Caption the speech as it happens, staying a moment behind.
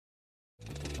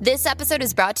This episode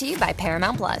is brought to you by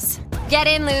Paramount Plus. Get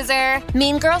in, loser!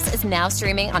 Mean Girls is now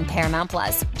streaming on Paramount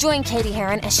Plus. Join Katie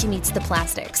Heron as she meets the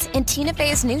plastics in Tina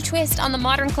Fey's new twist on the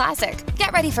modern classic.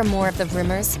 Get ready for more of the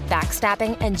rumors,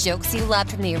 backstabbing, and jokes you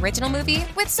loved from the original movie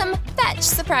with some fetch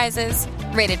surprises.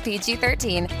 Rated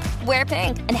PG-13. Wear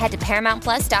pink and head to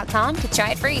ParamountPlus.com to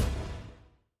try it free.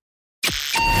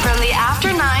 From the After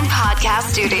 9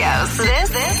 podcast studios, this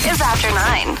is After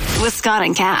 9 with Scott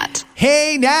and Kat.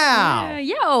 Hey now!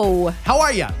 Yo! How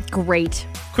are you? Great.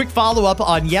 Quick follow-up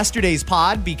on yesterday's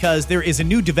pod because there is a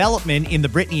new development in the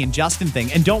Britney and Justin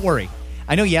thing. And don't worry,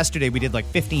 I know yesterday we did like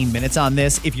 15 minutes on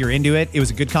this. If you're into it, it was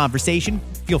a good conversation.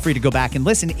 Feel free to go back and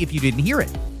listen if you didn't hear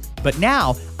it. But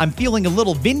now I'm feeling a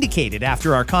little vindicated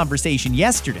after our conversation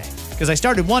yesterday because I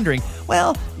started wondering,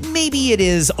 well, maybe it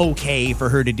is okay for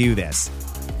her to do this.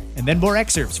 And then more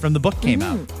excerpts from the book came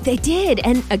out. They did.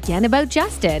 And again about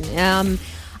Justin.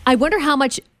 I wonder how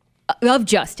much of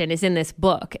Justin is in this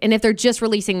book. And if they're just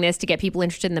releasing this to get people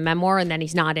interested in the memoir and then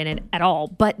he's not in it at all.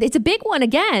 But it's a big one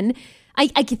again. I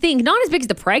think not as big as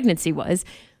the pregnancy was,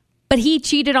 but he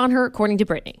cheated on her according to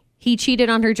Britney. He cheated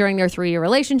on her during their 3-year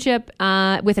relationship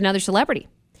with another celebrity.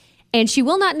 And she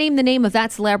will not name the name of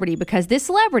that celebrity because this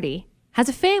celebrity has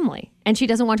a family, and she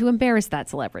doesn't want to embarrass that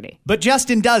celebrity. But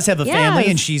Justin does have a family,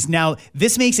 and she's now...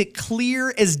 This makes it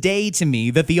clear as day to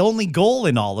me that the only goal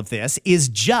in all of this is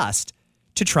just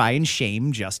to try and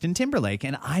shame Justin Timberlake.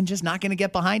 And I'm just not going to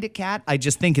get behind it, Kat. I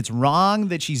just think it's wrong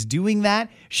that she's doing that.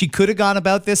 She could have gone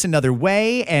about this another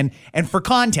way. And for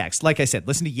context, like I said,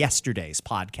 listen to yesterday's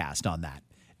podcast on that.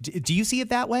 Do you see it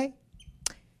that way?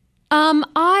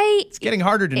 It's getting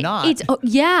harder to not.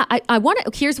 I want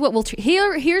to. Here's what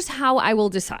here's how I will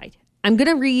decide. I'm going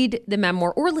to read the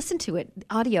memoir or listen to it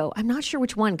audio. I'm not sure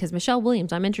which one because Michelle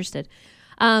Williams. I'm interested.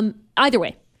 Either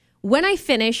way, when I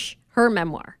finish her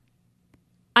memoir,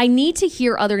 I need to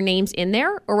hear other names in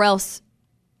there, or else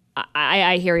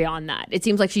I hear you on that. It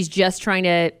seems like she's just trying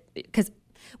to because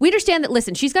we understand that.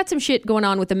 Listen, she's got some shit going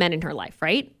on with the men in her life,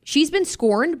 right? She's been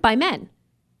scorned by men.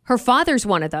 Her father's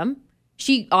one of them.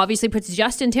 She obviously puts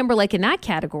Justin Timberlake in that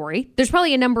category. There's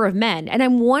probably a number of men. And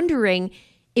I'm wondering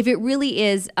if it really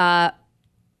is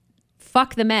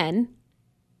fuck the men.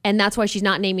 And that's why she's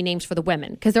not naming names for the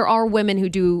women. Because there are women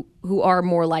who are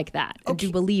more like that. And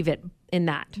do believe it in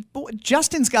that. But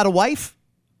Justin's got a wife.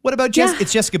 What about Jessica?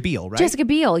 It's Jessica Biel, right? Jessica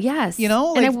Biel, yes. You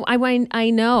know? Like, and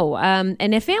I know.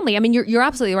 And a family. I mean, you're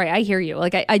absolutely right. I hear you.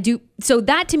 Like I do. So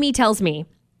that to me tells me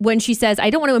when she says,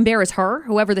 I don't want to embarrass her,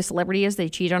 whoever the celebrity is they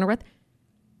cheat on her with,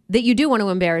 that you do want to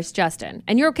embarrass Justin.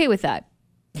 And you're okay with that.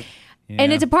 Yeah.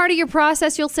 And it's a part of your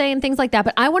process, you'll say, and things like that.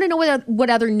 But I want to know what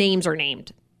other names are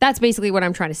named. That's basically what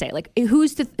I'm trying to say. Like,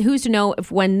 who's to know if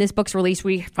when this book's released,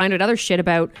 we find out other shit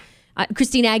about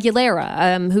Christina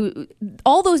Aguilera, who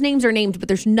all those names are named, but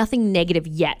there's nothing negative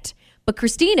yet. But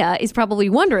Christina is probably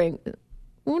wondering,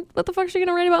 what the fuck is she going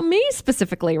to write about me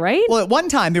specifically, right? Well, at one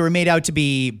time, they were made out to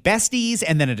be besties,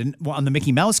 and then on the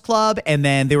Mickey Mouse Club, and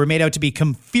then they were made out to be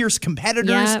fierce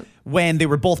competitors when they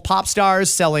were both pop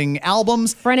stars selling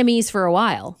albums. Frenemies for a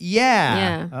while.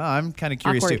 Yeah. Oh, I'm kind of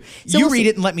curious, Awkward. too. So you read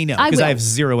it and let me know, because I have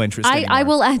zero interest anymore. I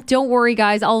will. Don't worry,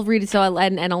 guys. I'll read it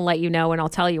and I'll let you know, and I'll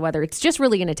tell you whether it's just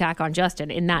really an attack on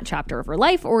Justin in that chapter of her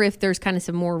life, or if there's kind of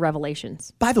some more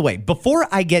revelations. By the way, before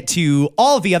I get to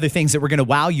all of the other things that we're going to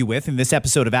wow you with in this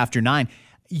episode of After 9,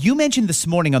 you mentioned this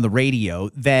morning on the radio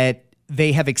that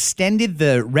they have extended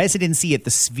the residency at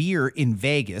the Sphere in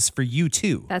Vegas for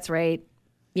U2. That's right.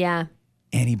 Yeah.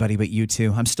 Anybody but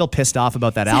U2. I'm still pissed off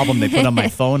about that album they put on my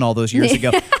phone all those years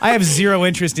ago. I have zero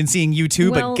interest in seeing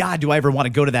U2, but God, do I ever want to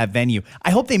go to that venue.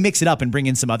 I hope they mix it up and bring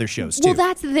in some other shows too. Well,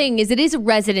 that's the thing, is it is a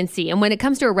residency. And when it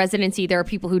comes to a residency, there are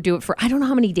people who do it for, I don't know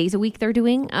how many days a week they're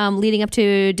doing, leading up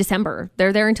to December.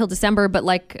 They're there until December, but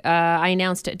like I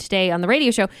announced today on the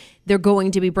radio show, they're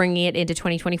going to be bringing it into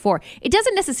 2024. It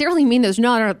doesn't necessarily mean there's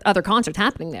not other concerts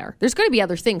happening there. There's going to be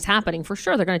other things happening for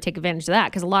sure. They're going to take advantage of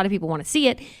that because a lot of people want to see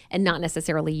it and not necessarily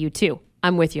U2.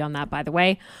 I'm with you on that, by the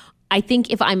way. I think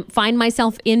if I find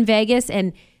myself in Vegas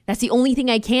and that's the only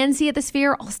thing I can see at the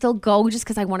Sphere, I'll still go just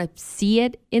because I want to see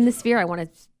it in the Sphere. I want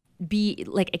to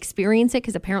experience it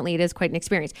because apparently it is quite an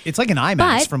experience. It's like an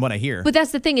IMAX from what I hear. But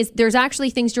that's the thing is there's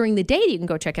actually things during the day that you can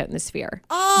go check out in the Sphere.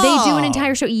 Oh. They do an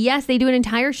entire show. Yes, they do an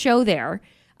entire show there.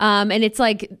 And it's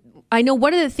like, I know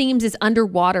one of the themes is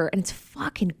underwater and it's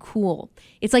fucking cool.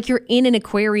 It's like you're in an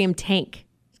aquarium tank.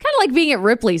 Kind of like being at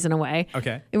Ripley's in a way.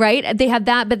 Okay. Right? They have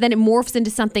that, but then it morphs into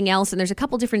something else. And there's a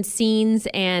couple different scenes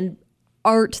and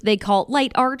art they call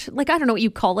light art. Like, I don't know what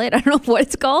you call it. I don't know what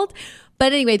it's called.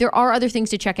 But anyway, there are other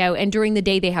things to check out. And during the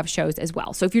day, they have shows as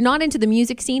well. So if you're not into the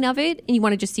music scene of it and you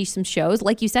want to just see some shows,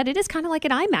 like you said, it is kind of like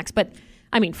an IMAX, but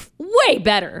I mean, way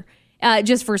better.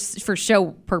 Just for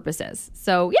show purposes.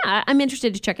 So, yeah, I'm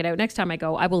interested to check it out. Next time I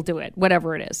go, I will do it,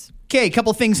 whatever it is. Okay, a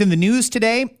couple things in the news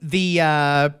today.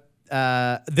 This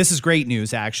is great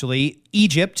news, actually.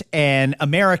 Egypt and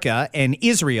America and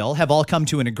Israel have all come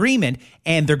to an agreement,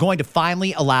 and they're going to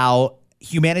finally allow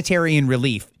humanitarian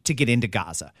relief to get into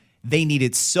Gaza. They need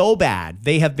it so bad.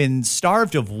 They have been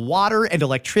starved of water and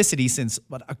electricity since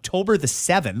October the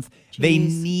 7th. Jeez. They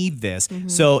need this. Mm-hmm.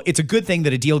 So it's a good thing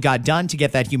that a deal got done to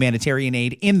get that humanitarian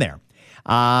aid in there.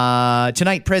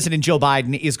 Tonight, President Joe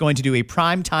Biden is going to do a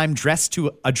primetime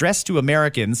address to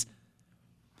Americans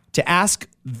to ask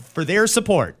for their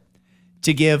support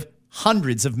to give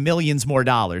hundreds of millions more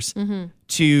dollars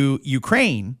to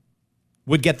Ukraine,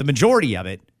 would get the majority of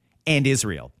it, and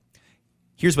Israel.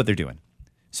 Here's what they're doing.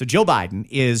 So Joe Biden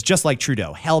is, just like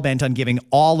Trudeau, hell-bent on giving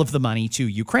all of the money to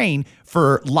Ukraine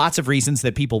for lots of reasons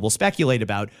that people will speculate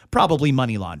about, probably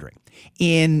money laundering.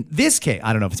 In this case,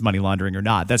 I don't know if it's money laundering or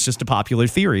not. That's just a popular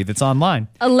theory that's online.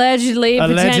 Allegedly,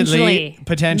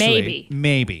 potentially.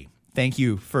 Maybe. Thank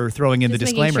you for throwing in the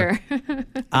disclaimer.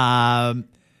 Sure.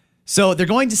 So they're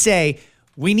going to say,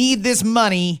 we need this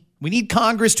money. We need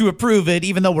Congress to approve it,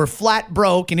 even though we're flat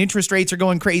broke and interest rates are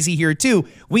going crazy here too.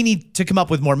 We need to come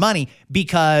up with more money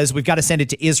because we've got to send it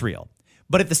to Israel.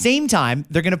 But at the same time,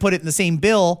 they're going to put it in the same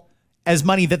bill as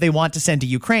money that they want to send to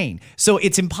Ukraine. So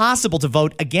it's impossible to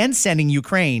vote against sending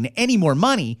Ukraine any more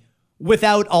money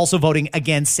without also voting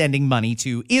against sending money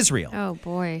to Israel. Oh,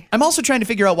 boy. I'm also trying to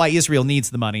figure out why Israel needs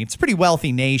the money. It's a pretty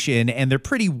wealthy nation, and they're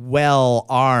pretty well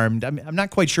armed. I'm not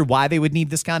quite sure why they would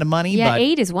need this kind of money. Yeah, but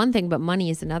aid is one thing, but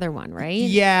money is another one, right?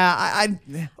 Yeah,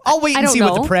 I'll wait and see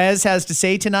what the press has to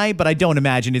say tonight, but I don't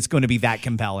imagine it's going to be that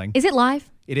compelling. Is it live?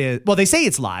 It is. Well, they say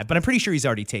it's live, but I'm pretty sure he's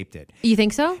already taped it. You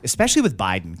think so? Especially with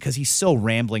Biden, because he's so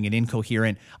rambling and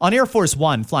incoherent. On Air Force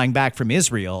One, flying back from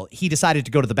Israel, he decided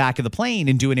to go to the back of the plane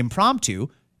and do an impromptu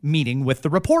meeting with the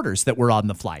reporters that were on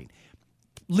the flight.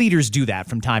 Leaders do that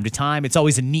from time to time. It's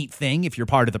always a neat thing if you're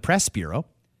part of the press bureau.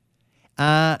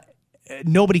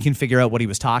 Nobody can figure out what he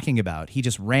was talking about. He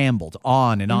just rambled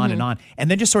on and on and on, and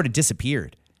then just sort of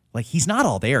disappeared. Like, he's not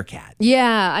all there, Kat.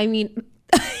 Yeah, I mean,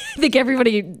 I think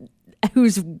everybody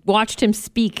who's watched him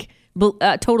speak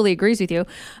totally agrees with you.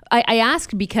 I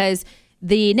asked because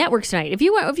the networks tonight, if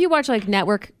you watch like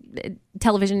network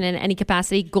television in any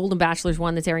capacity, Golden Bachelor's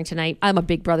one that's airing tonight. I'm a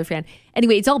Big Brother fan.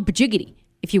 Anyway, it's all bajiggity,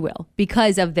 if you will,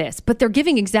 because of this. But they're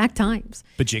giving exact times.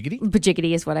 Bajiggity?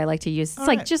 Bajiggity is what I like to use. It's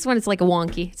like just when it's like a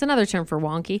wonky. It's another term for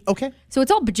wonky. Okay. So it's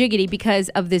all bajiggity because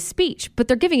of this speech. But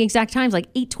they're giving exact times,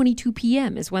 like 8:22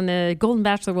 p.m. is when the Golden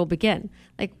Bachelor will begin.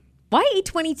 Like, why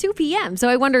 8:22 p.m.? So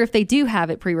I wonder if they do have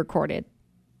it pre-recorded.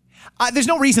 There's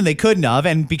no reason they couldn't have,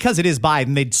 and because it is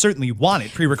Biden, they'd certainly want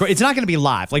it pre-recorded. It's not going to be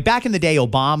live. Like back in the day,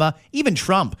 Obama, even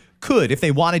Trump could, if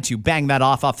they wanted to, bang that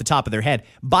off the top of their head.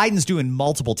 Biden's doing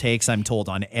multiple takes, I'm told,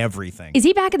 on everything. Is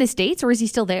he back in the States, or is he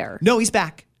still there? No, he's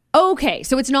back. Okay,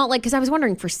 so it's not like, because I was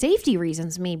wondering, for safety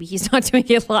reasons, maybe he's not doing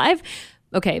it live.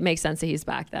 Okay, it makes sense that he's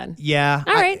back then. Yeah.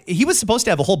 All right. He was supposed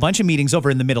to have a whole bunch of meetings over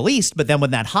in the Middle East, but then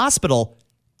when that hospital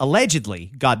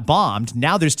allegedly got bombed,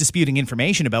 now there's disputing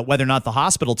information about whether or not the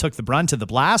hospital took the brunt of the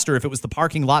blast or if it was the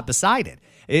parking lot beside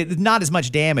it. Not as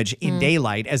much damage in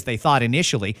daylight as they thought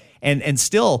initially. And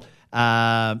still,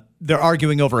 they're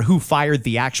arguing over who fired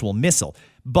the actual missile.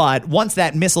 But once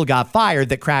that missile got fired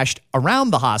that crashed around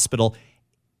the hospital,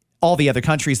 all the other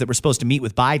countries that were supposed to meet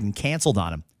with Biden canceled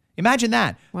on him. Imagine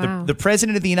that. Wow. The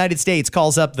president of the United States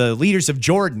calls up the leaders of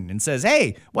Jordan and says,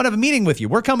 hey, want to have a meeting with you.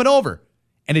 We're coming over.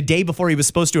 And a day before he was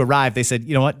supposed to arrive, they said,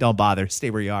 you know what? Don't bother. Stay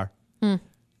where you are.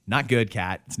 Not good,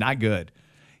 Kat. It's not good.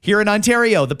 Here in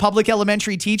Ontario, the public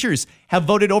elementary teachers have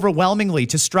voted overwhelmingly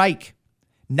to strike.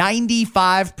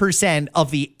 95% of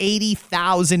the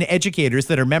 80,000 educators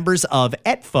that are members of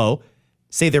ETFO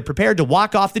say they're prepared to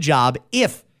walk off the job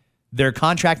if their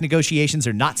contract negotiations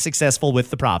are not successful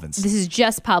with the province. This is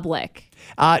just public.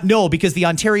 No, because the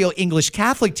Ontario English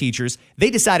Catholic teachers, they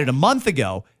decided a month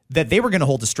ago that they were going to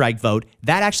hold a strike vote.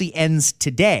 That actually ends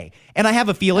today. And I have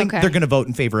a feeling they're going to vote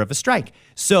in favor of a strike.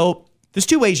 So there's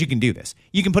two ways you can do this.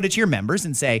 You can put it to your members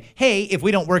and say, hey, if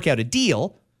we don't work out a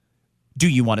deal, do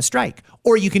you want to strike?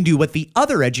 Or you can do what the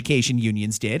other education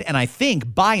unions did. And I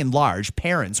think by and large,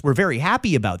 parents were very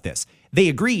happy about this. They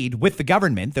agreed with the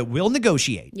government that we'll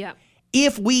negotiate. Yeah.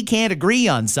 If we can't agree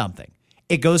on something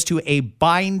it goes to a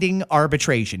binding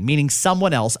arbitration, meaning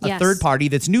someone else, a third party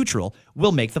that's neutral,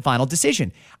 will make the final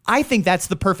decision. I think that's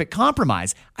the perfect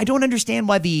compromise. I don't understand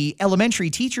why the elementary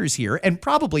teachers here, and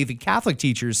probably the Catholic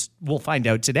teachers, we'll find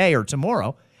out today or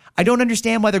tomorrow, I don't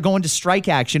understand why they're going to strike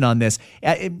action on this.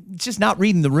 It's just not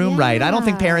reading the room right. I don't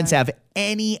think parents have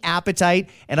any appetite,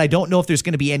 and I don't know if there's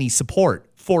going to be any support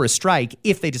for a strike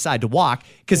if they decide to walk,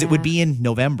 because it would be in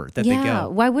November that they go.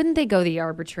 Why wouldn't they go the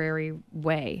arbitrary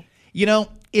way? You know,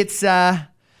 it's I've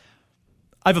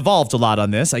evolved a lot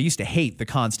on this. I used to hate the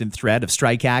constant threat of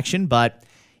strike action, but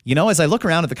you know, as I look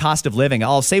around at the cost of living,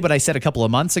 I'll say what I said a couple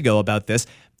of months ago about this.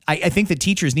 I think that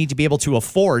teachers need to be able to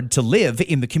afford to live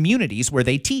in the communities where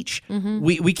they teach.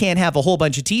 We can't have a whole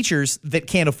bunch of teachers that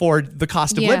can't afford the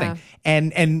cost of living,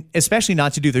 and especially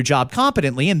not to do their job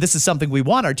competently. And this is something we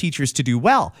want our teachers to do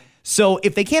well. So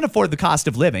if they can't afford the cost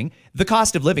of living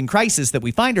crisis that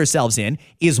we find ourselves in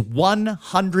is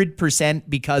 100%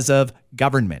 because of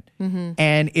government.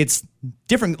 And it's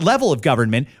different level of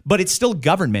government, but it's still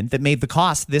government that made the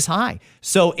cost this high.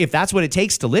 So if that's what it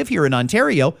takes to live here in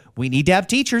Ontario, we need to have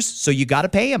teachers, so you got to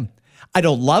pay them. I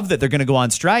don't love that they're going to go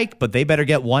on strike, but they better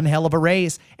get one hell of a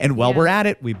raise. And while we're at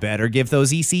it, we better give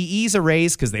those ECEs a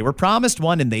raise, because they were promised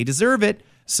one and they deserve it.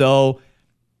 So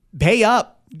pay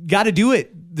up. Got to do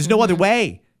it. There's no other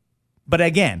way. But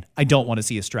again, I don't want to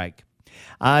see a strike.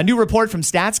 A new report from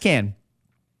StatsCan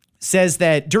says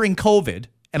that during COVID,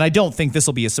 and I don't think this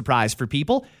will be a surprise for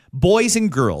people, boys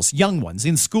and girls, young ones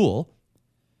in school,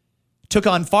 took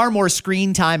on far more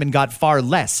screen time and got far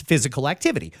less physical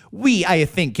activity. We, I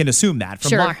think, can assume that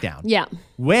from lockdown. Yeah.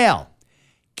 Well,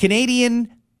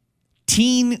 Canadian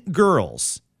teen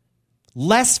girls,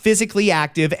 less physically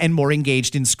active and more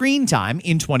engaged in screen time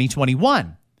in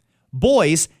 2021.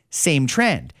 Boys, same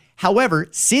trend. However,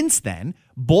 since then,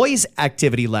 boys'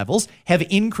 activity levels have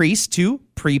increased to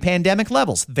pre-pandemic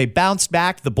levels. They bounced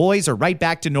back. The boys are right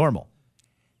back to normal.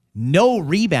 No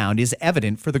rebound is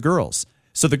evident for the girls.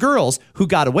 So the girls who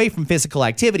got away from physical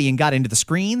activity and got into the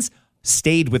screens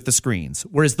stayed with the screens,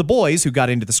 whereas the boys who got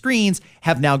into the screens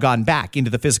have now gone back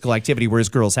into the physical activity, whereas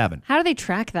girls haven't. How do they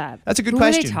track that? That's a good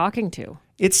question. Who are they talking to?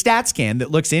 It's StatsCan that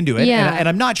looks into it, and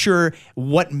I'm not sure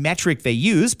what metric they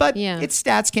use, but it's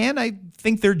StatsCan. I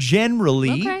think they're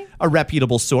generally a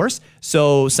reputable source,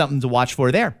 so something to watch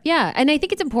for there. Yeah, and I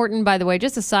think it's important, by the way,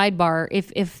 just a sidebar,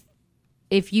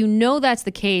 if you know that's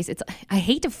the case, I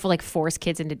hate to force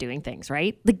kids into doing things,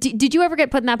 right? Like, did you ever get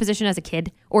put in that position as a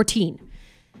kid or teen,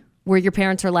 where your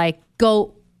parents are like,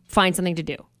 go find something to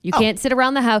do? You can't sit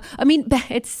around the house. I mean,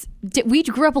 we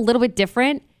grew up a little bit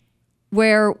different,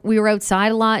 where we were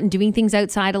outside a lot and doing things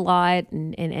outside a lot,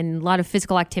 and a lot of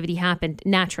physical activity happened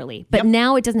naturally. But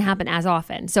now it doesn't happen as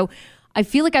often. So I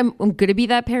feel like I'm going to be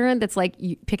that parent that's like,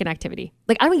 you pick an activity.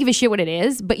 Like, I don't give a shit what it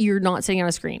is, but you're not sitting on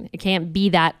a screen. It can't be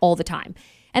that all the time.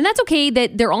 And that's okay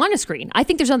that they're on a screen. I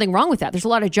think there's nothing wrong with that. There's a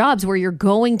lot of jobs where you're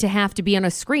going to have to be on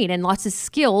a screen, and lots of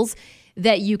skills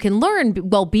that you can learn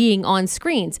while being on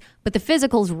screens. But the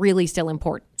physical is really still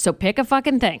important. So pick a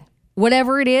fucking thing.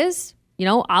 Whatever it is, you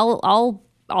know,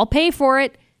 I'll pay for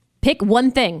it. Pick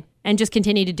one thing and just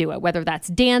continue to do it, whether that's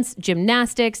dance,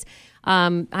 gymnastics,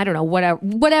 I don't know,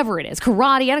 whatever it is,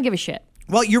 karate, I don't give a shit.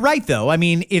 Well, you're right, though. I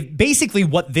mean, basically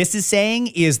what this is saying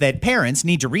is that parents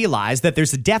need to realize that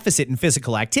there's a deficit in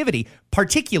physical activity,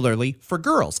 particularly for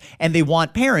girls. And they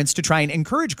want parents to try and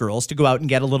encourage girls to go out and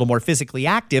get a little more physically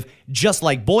active, just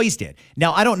like boys did.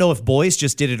 Now, I don't know if boys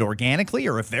just did it organically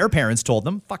or if their parents told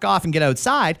them, fuck off and get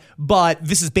outside. But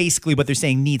this is basically what they're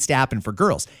saying needs to happen for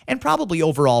girls, and probably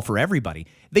overall for everybody.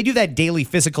 They do that daily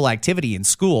physical activity in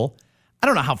school. I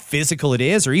don't know how physical it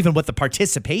is or even what the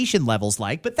participation level's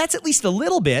like, but that's at least a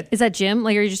little bit. Is that gym?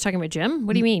 Like, are you just talking about gym?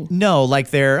 What do you mean? No,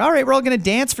 like they're, all right, we're all going to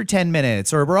dance for 10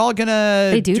 minutes, or we're all going to...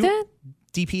 They do that?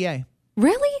 DPA.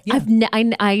 Really? Yeah.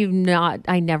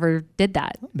 I never did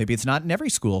that. Maybe it's not in every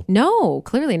school. No,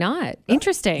 clearly not.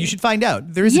 Interesting. You should find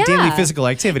out. There is a daily physical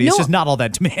activity. It's just not all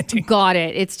that demanding. Got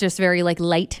it. It's just very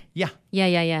light. Yeah.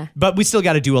 Yeah. But we still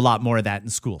got to do a lot more of that in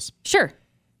schools. Sure.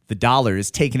 The dollar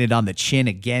is taking it on the chin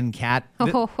again, Kat.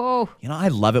 You know, I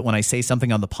love it when I say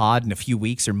something on the pod and a few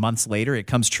weeks or months later it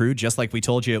comes true just like we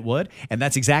told you it would. And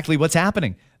that's exactly what's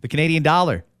happening. The Canadian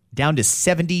dollar down to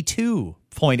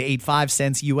 72.85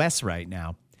 cents US right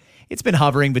now. It's been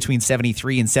hovering between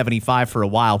 73 and 75 for a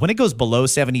while. When it goes below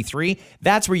 73,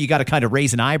 that's where you got to kind of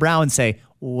raise an eyebrow and say,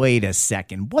 wait a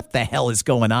second, what the hell is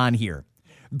going on here?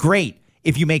 Great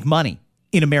if you make money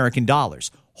in American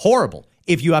dollars. Horrible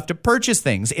if you have to purchase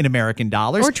things in American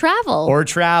dollars. Or travel.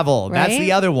 Right? That's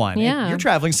the other one. Yeah. You're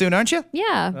traveling soon, aren't you?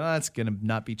 Yeah. Well, that's going to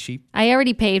not be cheap. I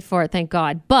already paid for it, thank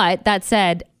God. But that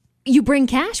said, you bring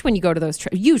cash when you go to those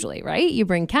trips, usually, right? You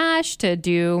bring cash to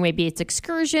do, maybe it's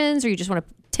excursions, or you just want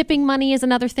to, tipping money is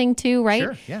another thing too, right?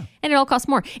 Sure, yeah. And it all costs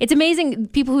more. It's amazing,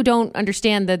 people who don't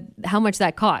understand how much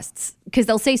that costs, because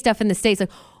they'll say stuff in the States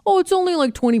like, oh, it's only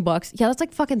like $20. Yeah, that's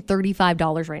like fucking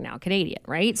 $35 right now, Canadian,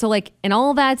 right? So like, and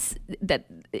all that,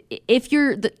 if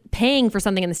you're paying for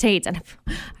something in the States, and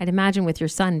I'd imagine with your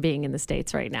son being in the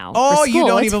States right now. Oh, for school, you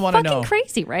don't even want to know. It's fucking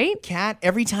crazy, right? Kat,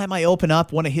 every time I open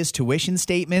up one of his tuition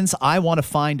statements, I want to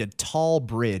find a tall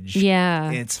bridge.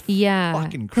 Yeah. It's Because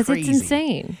fucking crazy. it's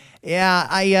insane. Yeah,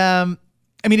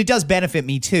 I mean, it does benefit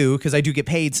me too, because I do get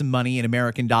paid some money in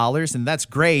American dollars, and that's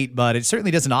great, but it certainly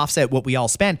doesn't offset what we all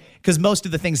spend, because most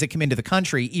of the things that come into the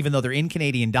country, even though they're in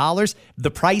Canadian dollars,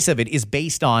 the price of it is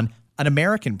based on an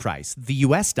American price, the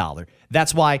US dollar.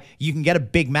 That's why you can get a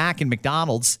Big Mac in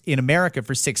McDonald's in America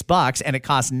for $6, and it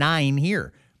costs $9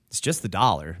 here. It's just the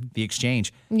dollar, the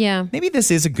exchange. Yeah. Maybe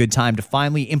this is a good time to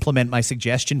finally implement my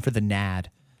suggestion for the NAD.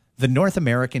 The North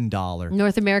American dollar.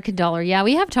 North American dollar. Yeah,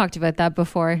 we have talked about that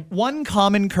before. One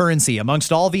common currency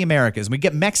amongst all the Americas. We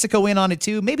get Mexico in on it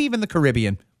too, maybe even the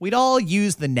Caribbean. We'd all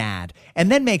use the NAD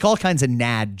and then make all kinds of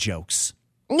NAD jokes.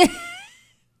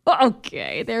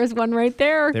 Okay, there's one right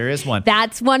there. There is one.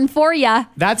 That's one for you.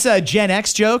 That's a Gen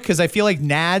X joke, because I feel like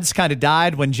NADs kind of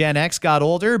died when Gen X got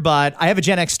older, but I have a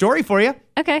Gen X story for you.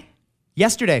 Okay.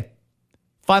 Yesterday,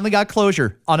 finally got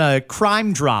closure on a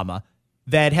crime drama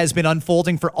that has been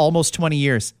unfolding for almost 20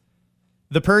 years.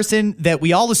 The person that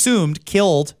we all assumed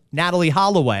killed Natalee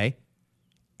Holloway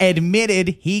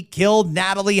admitted he killed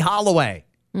Natalee Holloway.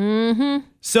 Mm-hmm.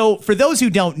 So for those who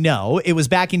don't know, it was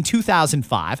back in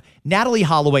 2005. Natalee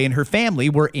Holloway and her family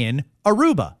were in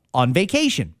Aruba on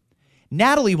vacation.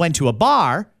 Natalee went to a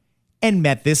bar and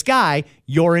met this guy,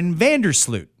 Joran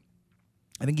Vandersloot.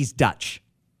 I think he's Dutch.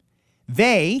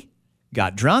 They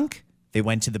got drunk. They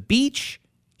went to the beach.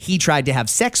 He tried to have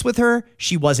sex with her.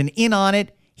 She wasn't in on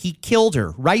it. He killed her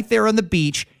right there on the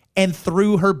beach and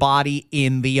threw her body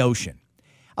in the ocean.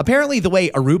 Apparently, the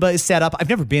way Aruba is set up, I've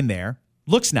never been there.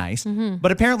 Looks nice. Mm-hmm.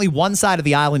 But apparently one side of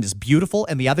the island is beautiful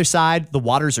and the other side, the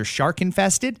waters are shark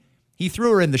infested. He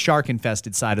threw her in the shark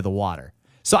infested side of the water.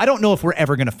 So I don't know if we're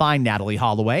ever going to find Natalee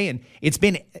Holloway. And it's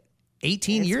been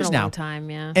 18 years been a now. long time,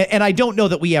 yeah. And I don't know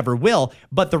that we ever will.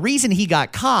 But the reason he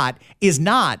got caught is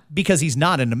not because he's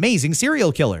not an amazing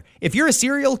serial killer. If you're a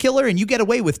serial killer and you get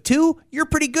away with 2, you're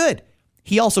pretty good.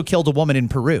 He also killed a woman in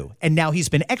Peru, and now he's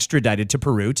been extradited to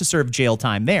Peru to serve jail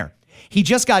time there. He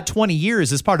just got 20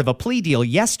 years as part of a plea deal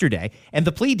yesterday, and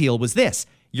the plea deal was this.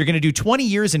 You're going to do 20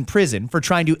 years in prison for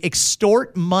trying to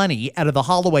extort money out of the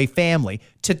Holloway family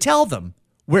to tell them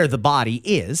where the body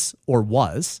is or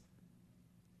was.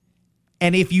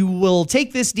 And if you will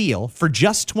take this deal for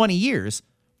just 20 years,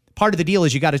 part of the deal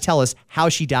is you got to tell us how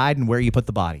she died and where you put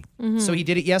the body. Mm-hmm. So he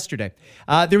did it yesterday.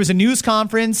 There was a news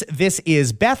conference. This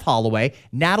is Beth Holloway,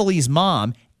 Natalee's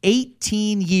mom,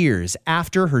 18 years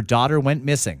after her daughter went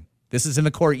missing. This is in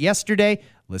the court yesterday.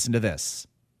 Listen to this.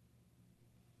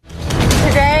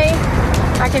 Today,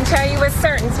 I can tell you with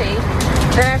certainty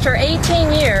that after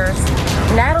 18 years,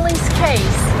 Natalee's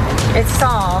case is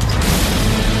solved.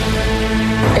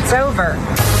 It's over.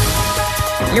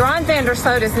 Joran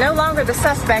Vandersloot is no longer the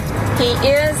suspect. He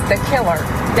is the killer.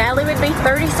 Natalee would be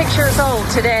 36 years old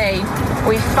today.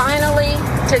 We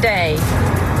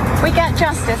got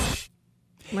justice.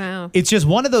 Wow. It's just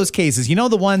one of those cases, you know,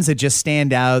 the ones that just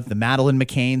stand out, the Madeleine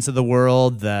McCanns of the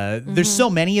world, there's so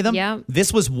many of them. Yeah.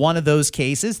 This was one of those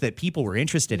cases that people were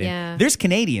interested in. Yeah. There's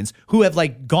Canadians who have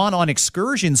like gone on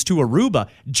excursions to Aruba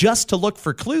just to look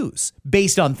for clues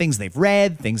based on things they've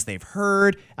read, things they've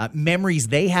heard, memories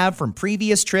they have from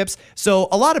previous trips. So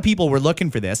a lot of people were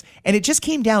looking for this, and it just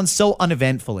came down so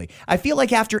uneventfully. I feel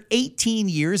like after 18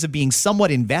 years of being somewhat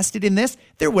invested in this,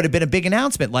 there would have been a big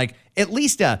announcement, like at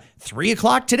least 3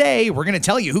 o'clock today, we're going to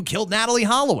tell you who killed Natalee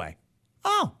Holloway.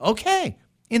 Oh, okay.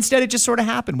 Instead, it just sort of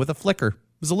happened with a flicker.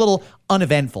 It was a little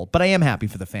uneventful, but I am happy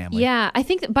for the family. Yeah, I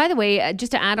think, by the way,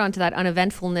 just to add on to that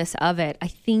uneventfulness of it, I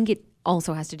think it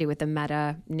also has to do with the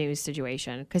meta news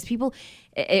situation, because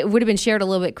it would have been shared a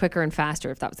little bit quicker and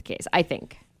faster if that was the case, I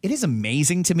think. It is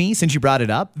amazing to me, since you brought it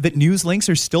up, that news links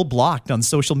are still blocked on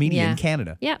social media in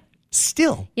Canada. Yeah.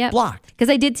 Still blocked. Because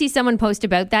I did see someone post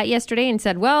about that yesterday and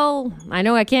said, well, I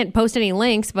know I can't post any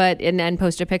links, but and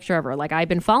post a picture of her. Like, I've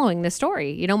been following this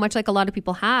story, you know, much like a lot of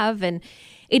people have. And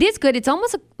it is good. It's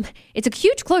almost it's a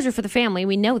huge closure for the family.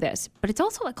 We know this, but it's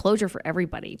also a closure for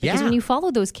everybody. Because when you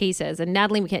follow those cases, and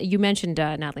Natalee McCann, you mentioned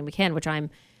Natalee McCann, which I'm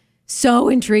so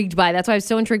intrigued by. That's why I was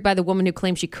so intrigued by the woman who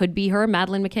claimed she could be her,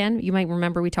 Madeleine McCann. You might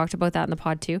remember we talked about that in the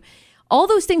pod too. All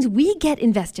those things we get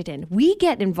invested in, we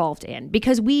get involved in,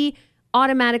 because we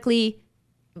automatically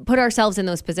put ourselves in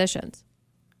those positions.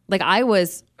 Like I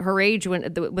was her age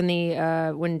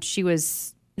when she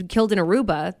was killed in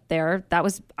Aruba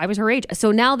I was her age.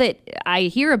 So now that I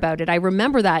hear about it, I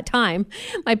remember that time,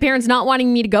 my parents not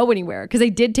wanting me to go anywhere because they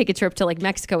did take a trip to like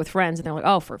Mexico with friends and they're like,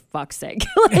 oh, for fuck's sake.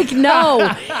 Like,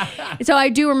 no. So I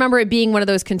do remember it being one of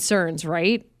those concerns,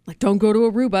 right? Like, don't go to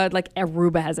Aruba. Like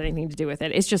Aruba has anything to do with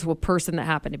it. It's just a person that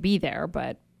happened to be there.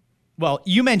 But well,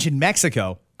 you mentioned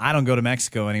Mexico. I don't go to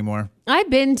Mexico anymore. I've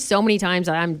been so many times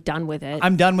that I'm done with it.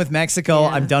 I'm done with Mexico. Yeah.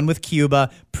 I'm done with Cuba.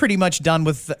 Pretty much done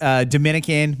with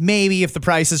Dominican. Maybe if the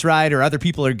price is right or other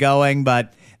people are going.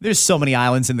 But there's so many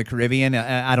islands in the Caribbean.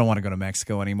 I don't want to go to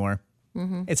Mexico anymore.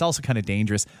 Mm-hmm. It's also kind of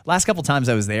dangerous. Last couple times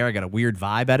I was there, I got a weird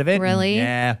vibe out of it. Really?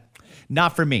 Yeah,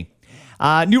 not for me.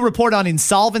 New report on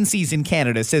insolvencies in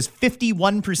Canada says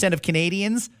 51% of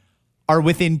Canadians are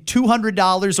within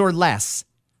 $200 or less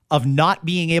of not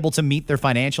being able to meet their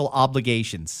financial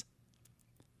obligations.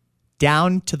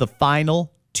 Down to the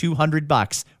final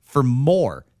 $200 for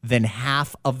more than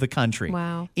half of the country.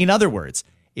 Wow. In other words,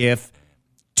 if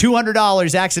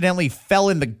 $200 accidentally fell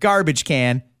in the garbage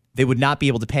can, they would not be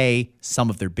able to pay some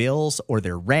of their bills or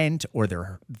their rent or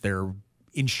their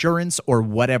insurance or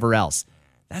whatever else.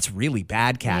 That's really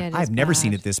bad, Kat. Yeah, I've never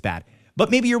seen it this bad.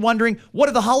 But maybe you're wondering, what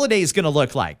are the holidays going to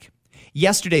look like?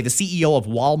 Yesterday, the CEO of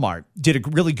Walmart did a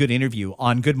really good interview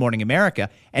on Good Morning America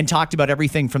and talked about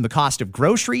everything from the cost of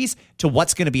groceries to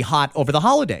what's going to be hot over the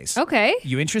holidays. Okay.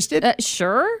 You interested?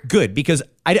 Sure. Good, because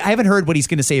I haven't heard what he's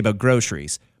going to say about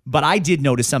groceries, but I did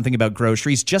notice something about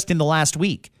groceries just in the last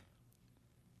week.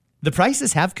 The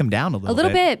prices have come down a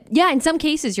little bit. Yeah, in some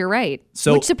cases, you're right.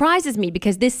 So, which surprises me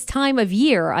because this time of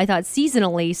year, I thought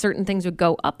seasonally certain things would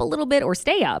go up a little bit or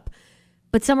stay up.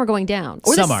 But some are going down.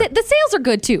 Or the sales are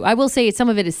good, too. I will say some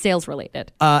of it is sales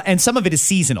related. And some of it is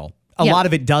seasonal. A lot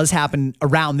of it does happen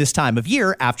around this time of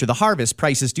year. After the harvest,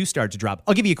 prices do start to drop.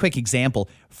 I'll give you a quick example.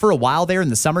 For a while there in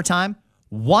the summertime,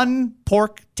 one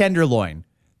pork tenderloin,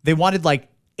 they wanted like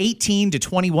 $18 to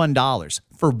 $21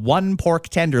 for one pork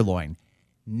tenderloin.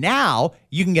 Now,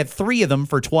 you can get 3 of them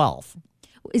for $12.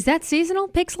 Is that seasonal,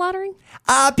 pig slaughtering?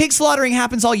 Pig slaughtering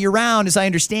happens all year round, as I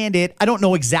understand it. I don't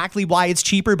know exactly why it's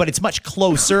cheaper, but it's much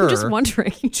closer. I'm just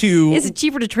wondering. Is it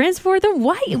cheaper to transport them?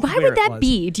 Why would that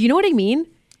be? Do you know what I mean?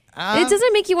 It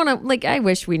doesn't make you want to, like, I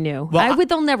wish we knew.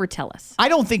 They'll never tell us. I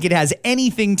don't think it has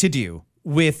anything to do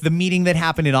with the meeting that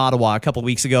happened in Ottawa a couple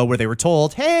weeks ago where they were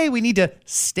told, hey, we need to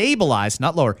stabilize,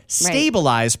 not lower,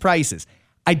 stabilize prices.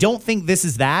 I don't think this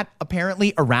is that.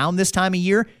 Apparently, around this time of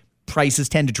year, prices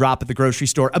tend to drop at the grocery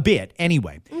store a bit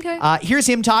anyway. Okay. Here's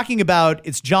him talking about,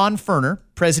 it's John Furner,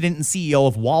 president and CEO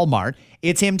of Walmart.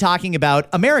 It's him talking about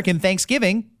American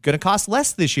Thanksgiving going to cost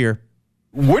less this year.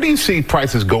 Where do you see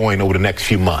prices going over the next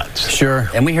few months? Sure.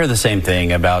 And we hear the same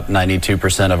thing. About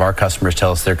 92% of our customers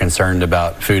tell us they're concerned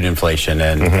about food inflation.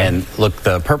 And look,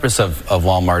 the purpose of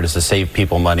Walmart is to save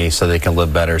people money so they can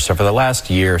live better. So for the last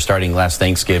year, starting last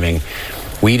Thanksgiving,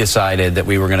 we decided that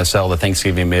we were going to sell the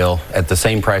Thanksgiving meal at the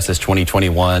same price as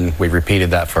 2021. We repeated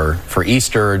that for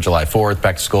Easter, July 4th,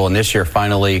 back to school. And this year,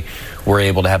 finally, we're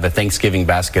able to have a Thanksgiving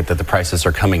basket that the prices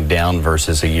are coming down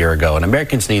versus a year ago. And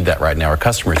Americans need that right now. Our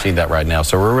customers need that right now.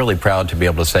 So we're really proud to be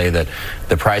able to say that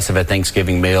the price of a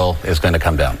Thanksgiving meal is going to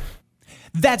come down.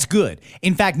 That's good.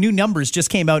 In fact, new numbers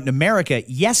just came out in America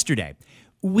yesterday.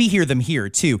 We hear them here,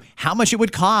 too. How much it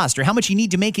would cost or how much you need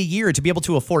to make a year to be able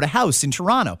to afford a house in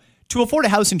Toronto. To afford a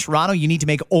house in Toronto, you need to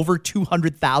make over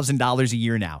 $200,000 a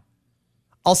year now.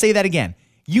 I'll say that again.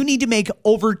 You need to make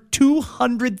over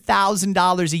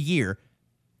 $200,000 a year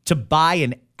to buy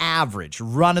an average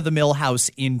run-of-the-mill house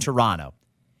in Toronto.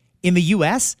 In the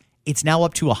U.S., it's now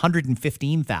up to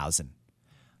 $115,000.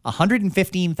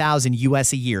 $115,000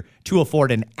 US a year to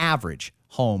afford an average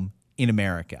home in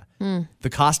America. The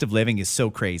cost of living is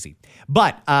so crazy.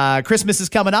 But Christmas is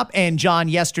coming up, and John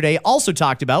yesterday also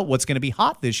talked about what's going to be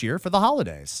hot this year for the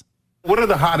holidays. What are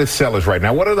the hottest sellers right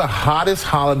now? What are the hottest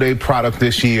holiday products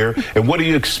this year? And what do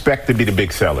you expect to be the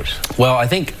big sellers? Well, I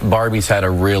think Barbie's had a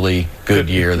really good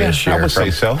year this year. I would say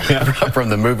so. From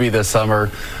the movie this summer.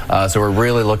 So we're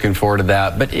really looking forward to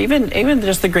that. But even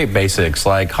just the great basics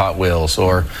like Hot Wheels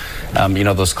or,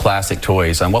 those classic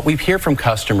toys. And what we hear from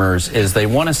customers is they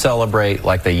want to celebrate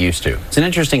like they used to. It's an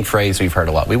interesting phrase we've heard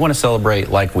a lot. We want to celebrate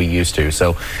like we used to.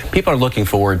 So people are looking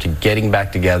forward to getting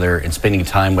back together and spending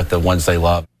time with the ones they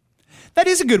love. That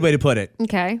is a good way to put it.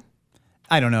 Okay.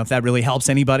 I don't know if that really helps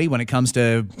anybody when it comes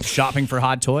to shopping for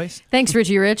hot toys. Thanks,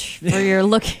 Richie Rich, for your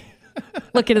look.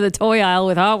 Looking at the toy aisle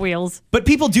with Hot Wheels. But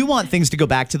people do want things to go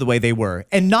back to the way they were,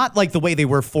 and not like the way they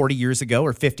were 40 years ago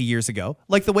or 50 years ago,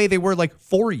 like the way they were like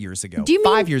 4 years ago,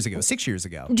 5 years ago, 6 years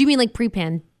ago. Do you mean like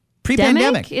pre-pandemic?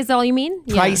 Pre-pandemic. Is all you mean?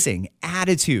 Pricing,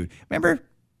 attitude. Remember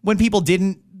when people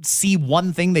didn't see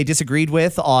one thing they disagreed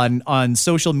with on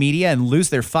social media and lose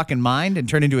their fucking mind and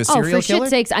turn into a serial killer? For shit's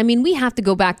sakes. I mean, we have to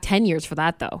go back 10 years for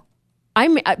that, though.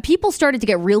 People started to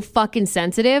get real fucking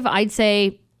sensitive, I'd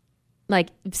say, like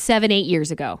 7-8 years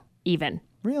ago, even.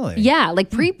 Really? Yeah,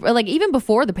 like even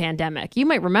before the pandemic. You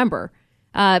might remember.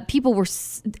 People were,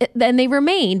 and they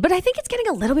remain, but I think it's getting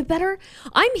a little bit better.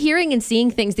 I'm hearing and seeing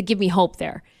things that give me hope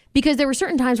there, because there were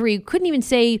certain times where you couldn't even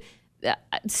say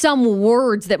some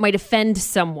words that might offend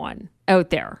someone out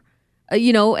there,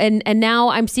 and now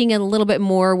I'm seeing a little bit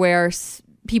more where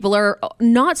people are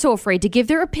not so afraid to give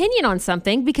their opinion on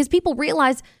something, because people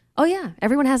realize, oh yeah,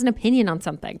 everyone has an opinion on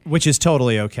something. Which is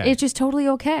totally okay. It's just totally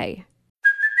okay.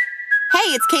 Hey,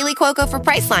 it's Kaylee Cuoco for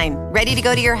Priceline. Ready to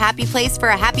go to your happy place for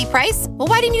a happy price? Well,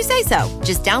 why didn't you say so?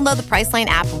 Just download the Priceline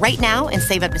app right now and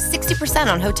save up to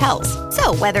 60% on hotels.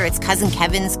 So whether it's Cousin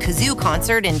Kevin's Kazoo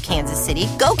Concert in Kansas City,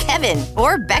 go Kevin,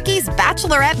 or Becky's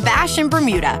Bachelorette Bash in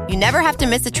Bermuda, you never have to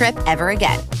miss a trip ever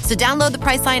again. So download the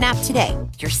Priceline app today.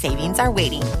 Your savings are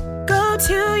waiting. Go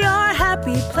to your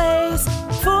happy place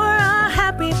for a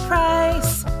happy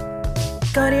price.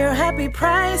 Go to your happy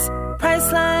price,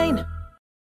 Priceline.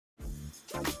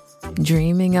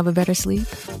 Dreaming of a better sleep?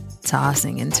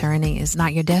 Tossing and turning is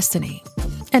not your destiny.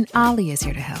 And Ollie is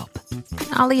here to help.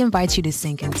 Ollie invites you to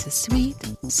sink into sweet,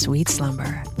 sweet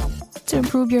slumber to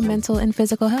improve your mental and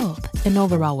physical health and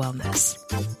overall wellness.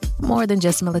 More than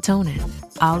just melatonin,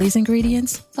 Ollie's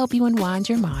ingredients help you unwind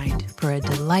your mind for a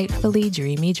delightfully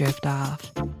dreamy drift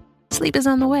off. Sleep is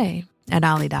on the way at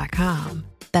Ollie.com.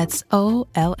 That's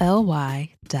OLLY.com.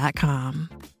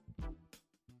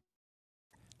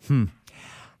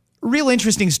 Real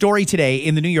interesting story today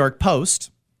in the New York Post.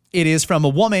 It is from a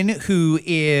woman who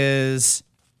is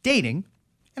dating,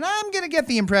 and I'm going to get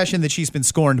the impression that she's been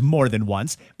scorned more than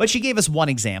once, but she gave us one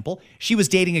example. She was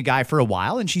dating a guy for a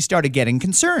while, and she started getting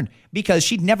concerned because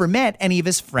she'd never met any of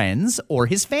his friends or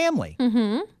his family.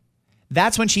 Mm-hmm.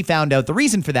 That's when she found out the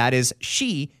reason for that is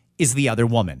she is the other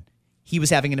woman. He was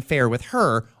having an affair with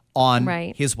her on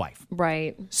his wife.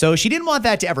 Right. So she didn't want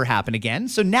that to ever happen again.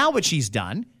 So now what she's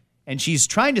done, and she's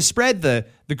trying to spread the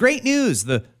great news,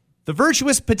 the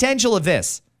virtuous potential of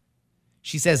this.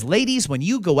 She says, ladies, when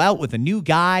you go out with a new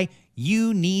guy,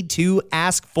 you need to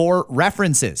ask for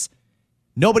references.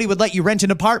 Nobody would let you rent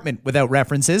an apartment without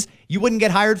references. You wouldn't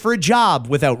get hired for a job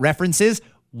without references.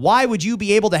 Why would you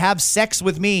be able to have sex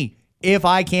with me if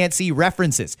I can't see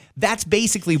references? That's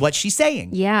basically what she's saying.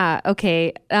 Yeah,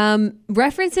 okay.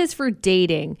 References for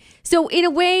dating. So in a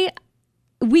way,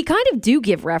 we kind of do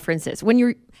give references when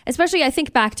you're, especially I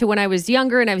think back to when I was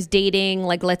younger and I was dating,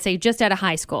 like let's say just out of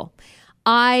high school.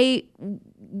 I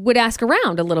would ask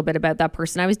around a little bit about that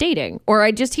person I was dating, or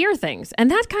I'd just hear things.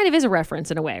 And that kind of is a reference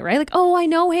in a way, right? Like, oh, I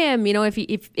know him. You know,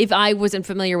 if I wasn't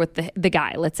familiar with the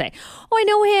guy, let's say, oh, I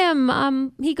know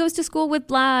him. He goes to school with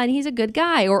blah and he's a good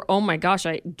guy. Or, oh my gosh,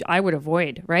 I would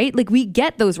avoid, right? Like we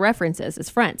get those references as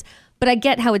friends, but I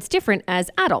get how it's different as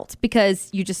adults because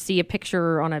you just see a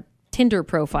picture on a Tinder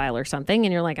profile or something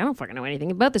and you're like, I don't fucking know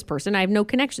anything about this person. I have no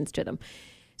connections to them.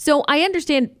 So I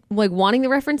understand like wanting the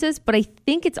references, but I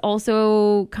think it's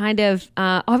also kind of,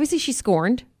 obviously she's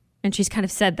scorned and she's kind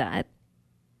of said that.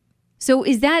 So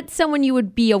is that someone you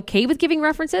would be okay with giving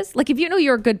references? Like if you know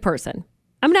you're a good person,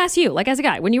 I'm going to ask you, like as a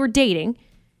guy, when you were dating,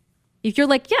 if you're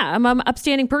like, yeah, I'm an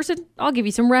upstanding person, I'll give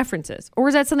you some references. Or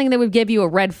is that something that would give you a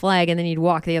red flag and then you'd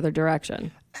walk the other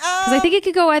direction? Because I think it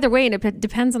could go either way and it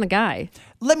depends on the guy.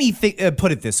 Let me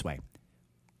put it this way.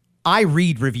 I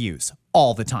read reviews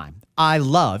all the time. I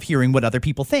love hearing what other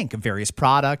people think of various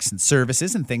products and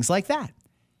services and things like that.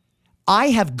 I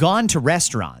have gone to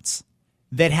restaurants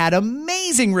that had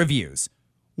amazing reviews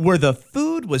where the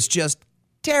food was just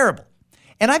terrible.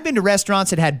 And I've been to restaurants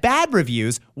that had bad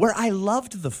reviews where I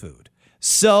loved the food.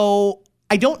 So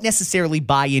I don't necessarily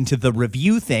buy into the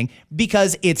review thing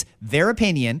because it's their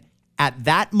opinion at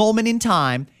that moment in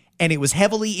time, and it was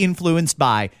heavily influenced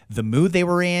by the mood they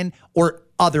were in or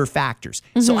other factors.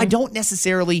 Mm-hmm. So I don't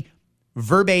necessarily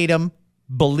verbatim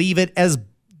believe it as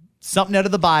something out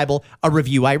of the Bible, a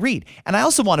review I read. And I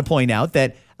also want to point out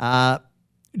that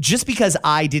just because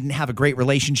I didn't have a great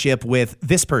relationship with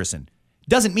this person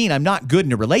doesn't mean I'm not good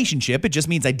in a relationship. It just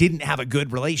means I didn't have a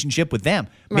good relationship with them.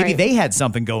 Maybe they had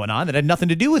something going on that had nothing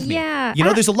to do with me. Yeah. You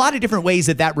know, there's a lot of different ways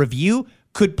that review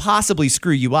could possibly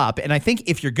screw you up. And I think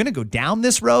if you're going to go down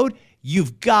this road,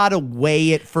 you've got to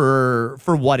weigh it for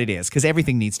what it is, because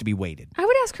everything needs to be weighted. I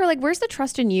would ask her, like, where's the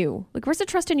trust in you? Like, where's the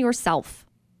trust in yourself?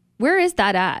 Where is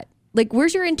that at? Like,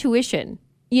 where's your intuition?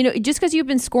 You know, just because you've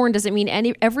been scorned doesn't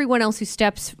mean everyone else who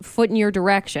steps foot in your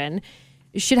direction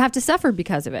should have to suffer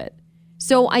because of it.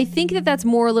 So I think that's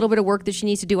more a little bit of work that she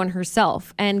needs to do on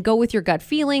herself and go with your gut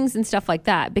feelings and stuff like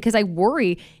that. Because I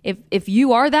worry if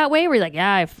you are that way, where you're like,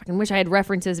 yeah, I fucking wish I had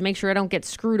references, make sure I don't get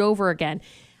screwed over again.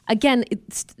 Again,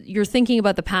 you're thinking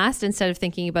about the past instead of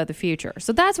thinking about the future.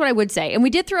 So that's what I would say. And we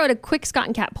did throw out a quick Scott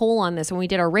and Kat poll on this when we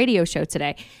did our radio show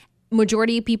today.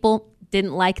 Majority of people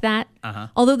didn't like that.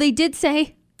 Although they did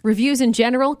say reviews in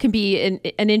general can be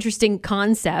an interesting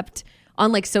concept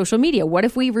on like social media. What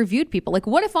if we reviewed people? Like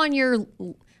what if on your,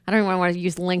 I don't even want to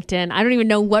use LinkedIn. I don't even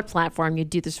know what platform you'd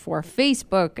do this for.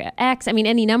 Facebook, X, I mean,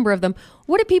 any number of them.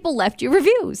 What if people left you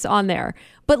reviews on there?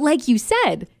 But like you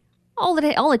said, all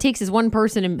it takes is one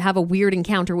person to have a weird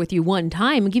encounter with you one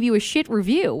time and give you a shit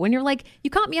review when you're like, you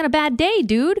caught me on a bad day,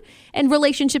 dude. And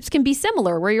relationships can be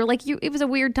similar where you're like, it was a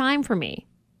weird time for me.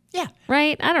 Yeah.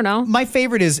 Right? I don't know. My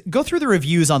favorite is go through the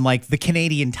reviews on like the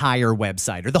Canadian Tire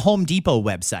website or the Home Depot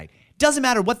website. Doesn't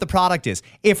matter what the product is.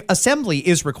 If assembly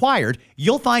is required,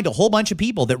 you'll find a whole bunch of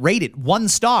people that rate it 1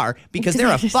 star because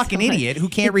they're a fucking idiot who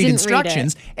can't read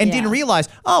instructions and didn't realize,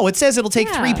 oh, it says it'll take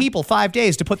 3 people 5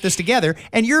 days to put this together,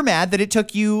 and you're mad that it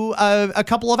took you a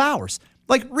couple of hours.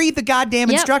 Like, read the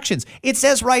goddamn instructions. It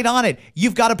says right on it,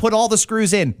 you've got to put all the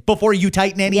screws in before you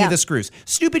tighten any of the screws.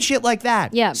 Stupid shit like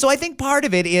that. Yeah. So I think part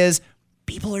of it is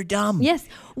people are dumb. Yes.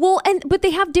 Well, but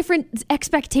they have different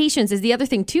expectations is the other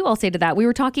thing too, I'll say to that. We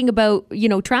were talking about,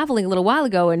 traveling a little while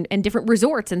ago and different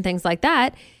resorts and things like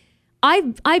that.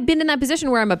 I've been in that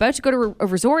position where I'm about to go to a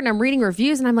resort and I'm reading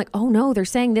reviews and I'm like, oh no, they're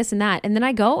saying this and that. And then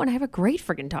I go and I have a great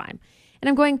friggin' time. And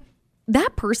I'm going,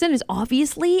 that person is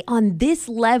obviously on this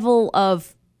level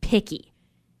of picky.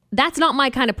 That's not my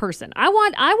kind of person. I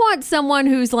want someone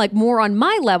who's like more on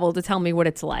my level to tell me what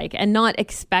it's like and not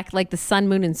expect like the sun,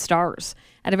 moon, and stars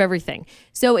out of everything.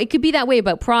 So it could be that way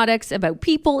about products, about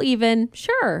people even.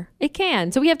 Sure, it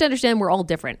can. So we have to understand we're all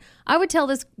different. I would tell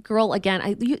this girl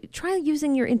again, try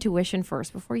using your intuition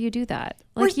first before you do that.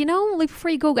 Like,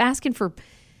 before you go asking for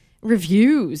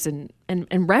reviews and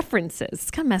references.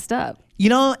 It's kind of messed up.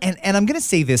 And I'm going to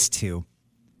say this too.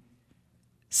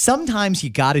 Sometimes you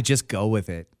got to just go with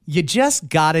it. You just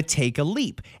got to take a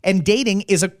leap. And dating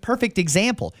is a perfect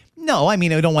example. No, I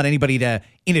mean, I don't want anybody to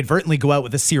inadvertently go out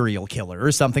with a serial killer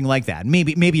or something like that.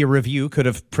 Maybe a review could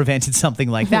have prevented something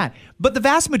like that. But the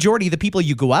vast majority of the people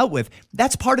you go out with,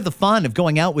 that's part of the fun of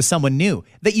going out with someone new,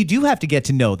 that you do have to get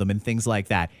to know them and things like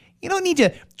that. You don't need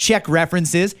to check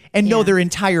references and know their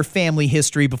entire family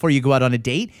history before you go out on a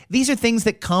date. These are things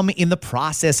that come in the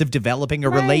process of developing a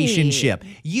relationship.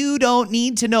 You don't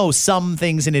need to know some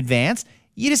things in advance.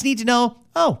 You just need to know,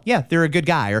 oh, yeah, they're a good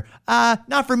guy, or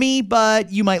not for me,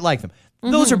 but you might like them.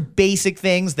 Those are basic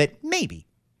things that maybe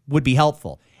would be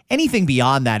helpful. Anything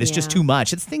beyond that is just too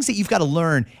much. It's things that you've got to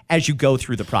learn as you go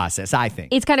through the process, I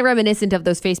think. It's kind of reminiscent of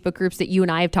those Facebook groups that you and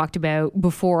I have talked about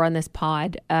before on this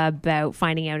pod about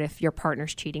finding out if your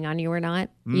partner's cheating on you or not.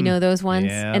 You know those ones?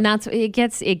 Yeah. And it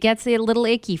gets a little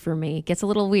icky for me. It gets a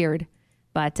little weird.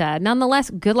 But nonetheless,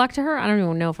 good luck to her. I don't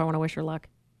even know if I want to wish her luck.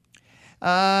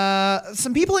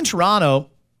 Some people in Toronto,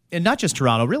 and not just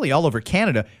Toronto, really all over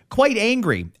Canada, quite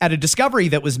angry at a discovery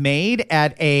that was made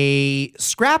at a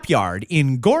scrapyard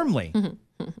in Gormley.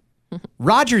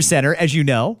 Rogers Centre, as you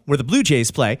know, where the Blue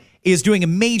Jays play, is doing a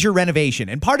major renovation.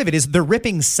 And part of it is they're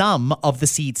ripping some of the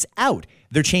seats out.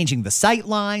 They're changing the sight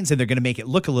lines and they're going to make it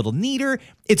look a little neater.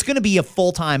 It's going to be a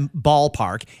full-time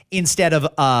ballpark instead of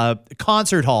a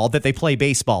concert hall that they play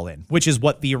baseball in, which is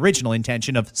what the original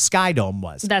intention of Sky Dome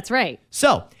was. That's right.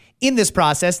 So in this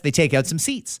process, they take out some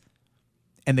seats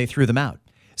and they threw them out.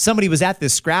 Somebody was at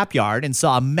this scrapyard and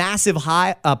saw a massive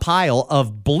pile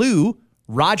of blue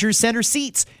Rogers Centre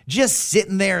seats just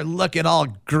sitting there looking all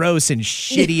gross and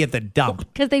shitty at the dump.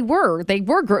 Because they were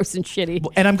gross and shitty.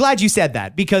 And I'm glad you said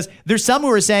that, because there's some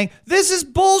who are saying, this is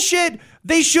bullshit.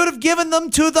 They should have given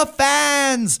them to the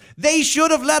fans. They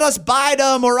should have let us buy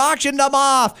them or auctioned them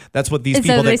off. That's what these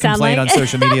people that complain on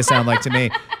social media sound like to me.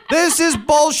 This is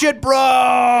bullshit, bro.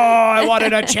 I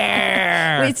wanted a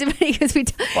chair. Wait, so because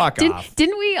Fuck off.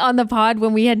 Didn't we on the pod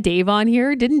when we had Dave on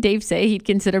here, didn't Dave say he'd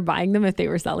consider buying them if they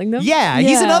were selling them? Yeah,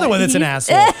 he's another one that's an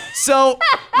asshole. So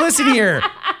listen here.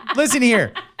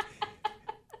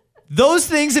 Those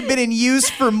things have been in use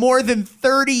for more than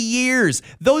 30 years.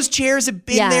 Those chairs have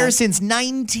been there since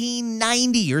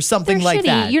 1990 or something They're like shitty.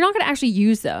 that. You're not going to actually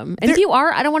use them. And if you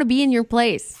are, I don't want to be in your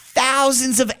place.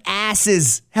 Thousands of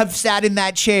asses have sat in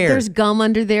that chair. There's gum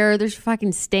under there. There's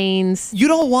fucking stains. You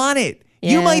don't want it.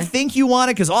 Yeah. You might think you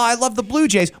want it because, I love the Blue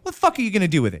Jays. What the fuck are you going to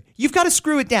do with it? You've got to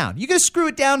screw it down. You got to screw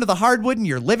it down to the hardwood in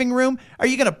your living room? Are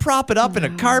you going to prop it up in a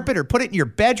carpet or put it in your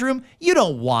bedroom? You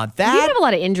don't want that. You have a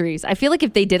lot of injuries. I feel like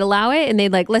if they did allow it and they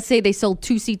let's say they sold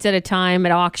 2 seats at a time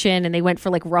at auction and they went for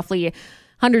roughly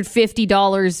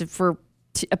 $150 for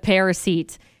a pair of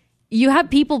seats. You have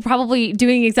people probably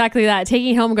doing exactly that,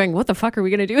 taking it home and going, what the fuck are we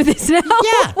going to do with this now?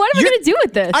 Yeah. What are we going to do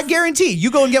with this? I guarantee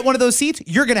you go and get one of those seats,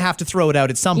 you're going to have to throw it out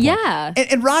at some point. Yeah.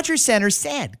 And Rogers Center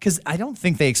said, because I don't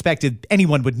think they expected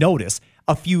anyone would notice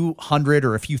a few hundred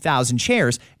or a few thousand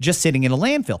chairs just sitting in a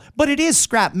landfill. But it is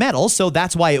scrap metal, so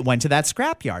that's why it went to that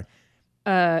scrapyard.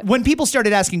 When people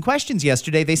started asking questions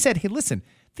yesterday, they said, hey, listen,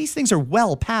 these things are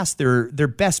well past their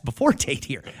best before date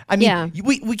here. I mean,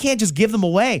 we can't just give them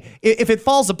away. If it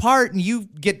falls apart and you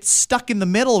get stuck in the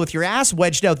middle with your ass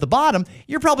wedged out the bottom,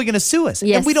 you're probably going to sue us.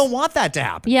 Yes. And we don't want that to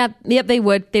happen. Yep, they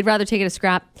would. They'd rather take it as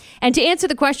scrap. And to answer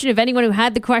the question of anyone who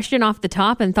had the question off the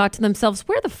top and thought to themselves,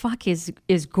 where the fuck is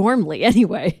Gormley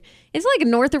anyway? It's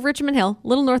north of Richmond Hill,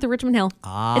 little north of Richmond Hill.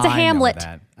 It's a hamlet. I know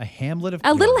that. A hamlet of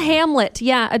A little hamlet.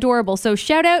 Yeah, adorable. So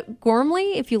shout out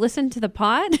Gormley if you listen to the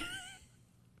pod.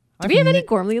 Do we have any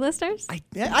Gormley listeners? I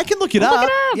can look it up. Look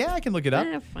it up. Yeah, I can look it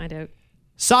up. Find out.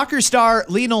 Soccer star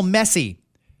Lionel Messi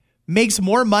makes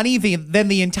more money than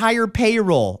the entire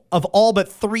payroll of all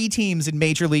but 3 teams in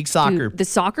Major League Soccer. Dude,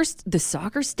 the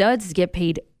soccer studs get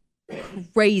paid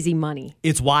crazy money.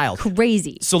 It's wild.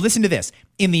 Crazy. So listen to this.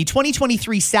 In the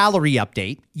 2023 salary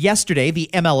update, yesterday, the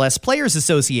MLS Players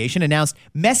Association announced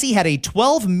Messi had a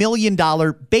 $12 million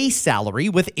base salary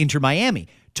with Inter Miami.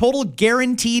 Total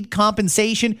guaranteed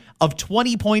compensation of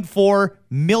 $20.4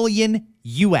 million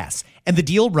US. And the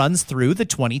deal runs through the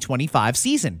 2025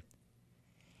 season.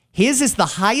 His is the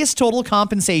highest total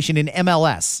compensation in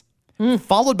MLS,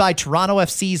 followed by Toronto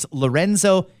FC's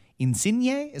Lorenzo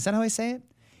Insigne. Is that how I say it?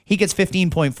 He gets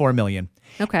 $15.4 million.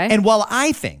 Okay. And while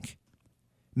I think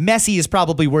Messi is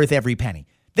probably worth every penny,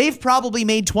 they've probably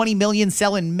made $20 million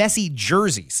selling Messi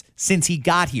jerseys since he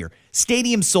got here.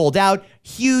 Stadiums sold out,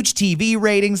 huge TV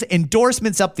ratings,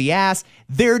 endorsements up the ass.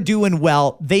 They're doing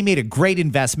well. They made a great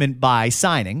investment by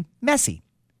signing Messi.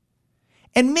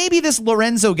 And maybe this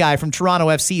Lorenzo guy from Toronto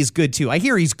FC is good too. I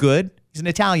hear he's good. He's an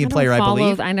Italian player, I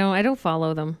believe. I know. I don't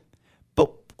follow them.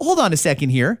 But hold on a second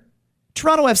here.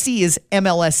 Toronto FC is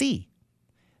MLSE.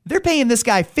 They're paying this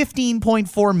guy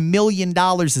 $15.4 million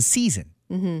a season.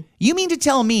 Mm-hmm. You mean to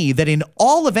tell me that in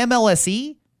all of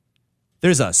MLSE,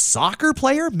 there's a soccer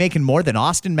player making more than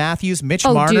Austin Matthews, Mitch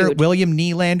Marner, dude. William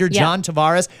Nylander, John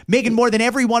Tavares, making more than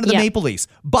every one of the Maple Leafs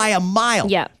by a mile.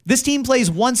 Yeah. This team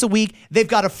plays once a week. They've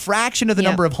got a fraction of the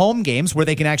number of home games where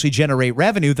they can actually generate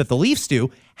revenue that the Leafs do.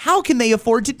 How can they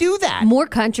afford to do that? More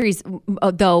countries,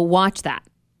 though, watch that.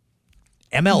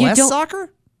 MLS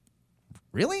soccer?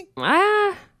 Really?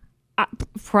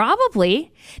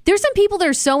 Probably. There's some people that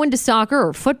are so into soccer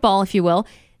or football, if you will.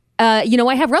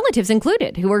 I have relatives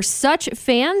included who are such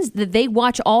fans that they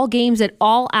watch all games at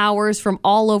all hours from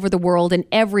all over the world in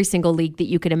every single league that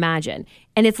you could imagine.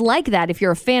 And it's like that. If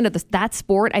you're a fan of that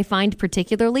sport, I find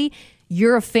particularly,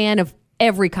 you're a fan of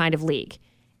every kind of league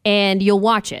and you'll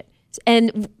watch it.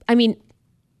 And I mean,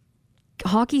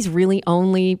 hockey's really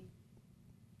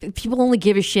people only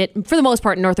give a shit for the most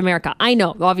part in North America. I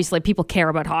know, obviously, people care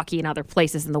about hockey in other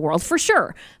places in the world for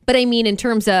sure. But I mean, in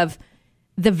terms of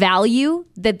the value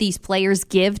that these players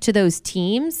give to those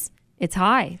teams, it's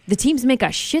high. The teams make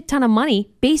a shit ton of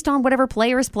money based on whatever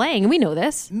player is playing. And we know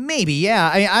this. Maybe,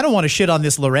 yeah. I don't want to shit on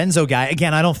this Lorenzo guy.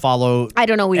 Again, I don't follow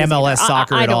MLS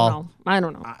soccer at all. I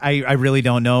don't know. I really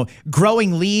don't know.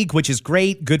 Growing league, which is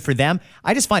great, good for them.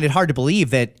 I just find it hard to believe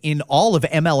that in all of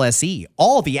MLSE,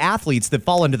 all the athletes that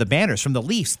fall under the banners from the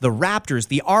Leafs, the Raptors,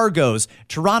 the Argos,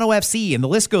 Toronto FC, and the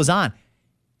list goes on,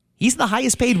 he's the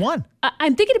highest paid one.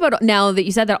 I'm thinking about, now that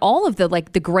you said that, all of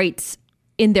the greats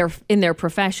in their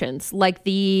professions, like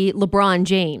the LeBron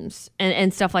James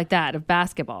and stuff like that of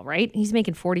basketball, right? He's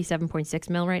making $47.6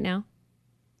 million right now.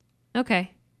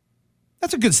 Okay.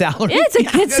 That's a good salary. Yeah, it's a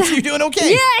good salary. You're doing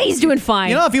okay. Yeah, he's doing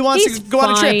fine. If he wants to go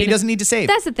on a trip, he doesn't need to save.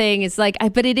 That's the thing. It's like,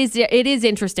 but it is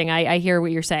interesting. I hear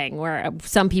what you're saying, where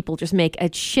some people just make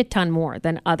a shit ton more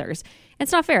than others.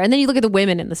 It's not fair. And then you look at the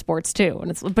women in the sports too.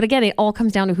 But again, it all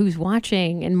comes down to who's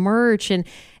watching and merch, and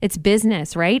it's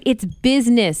business, right? It's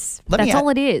business. That's all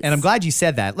it is. And I'm glad you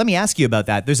said that. Let me ask you about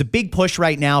that. There's a big push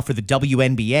right now for the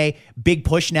WNBA, big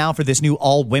push now for this new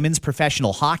all-women's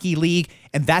professional hockey league,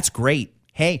 and that's great.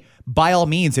 Hey, by all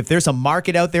means, if there's a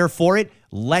market out there for it,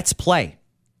 let's play.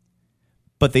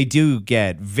 But they do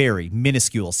get very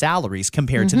minuscule salaries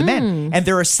compared to the men. And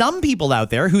there are some people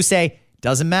out there who say,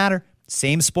 doesn't matter.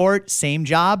 Same sport, same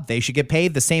job, they should get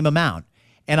paid the same amount.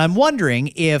 And I'm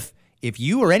wondering if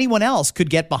you or anyone else could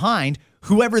get behind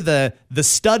whoever the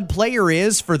stud player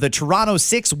is for the Toronto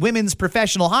 6 women's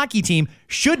professional hockey team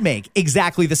should make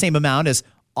exactly the same amount as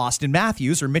Austin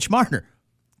Matthews or Mitch Marner.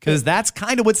 Because that's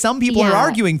kind of what some people are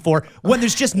arguing for, when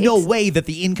there's just no way that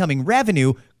the incoming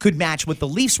revenue could match what the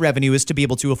Leafs revenue is to be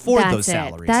able to afford those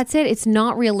salaries. That's it. It's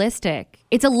not realistic.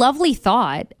 It's a lovely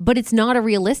thought, but it's not a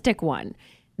realistic one.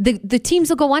 The teams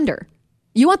will go under.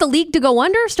 You want the league to go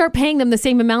under? Start paying them the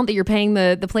same amount that you're paying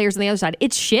the players on the other side.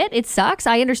 It's shit. It sucks.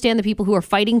 I understand the people who are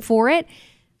fighting for it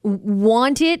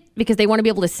want it because they want to be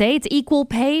able to say it's equal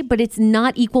pay, but it's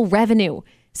not equal revenue.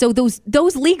 So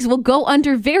those leagues will go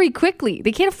under very quickly.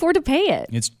 They can't afford to pay it.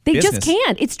 They business. just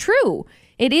can't. It's true.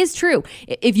 It is true.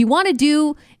 If you want to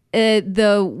do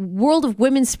the world of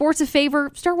women's sports a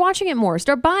favor, start watching it more.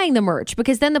 Start buying the merch,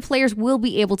 because then the players will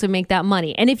be able to make that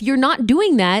money. And if you're not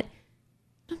doing that,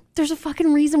 there's a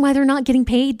fucking reason why they're not getting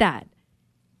paid that.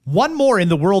 One more in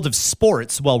the world of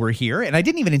sports while we're here. And I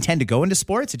didn't even intend to go into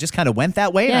sports. It just kind of went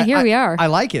that way. Yeah, here we are. I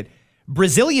like it.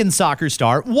 Brazilian soccer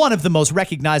star, one of the most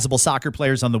recognizable soccer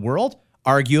players on the world,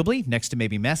 arguably, next to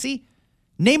maybe Messi,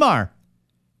 Neymar,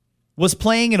 was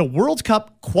playing in a World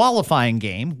Cup qualifying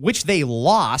game, which they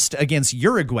lost against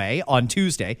Uruguay on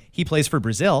Tuesday. He plays for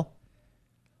Brazil.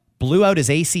 Blew out his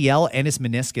ACL and his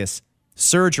meniscus.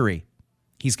 Surgery.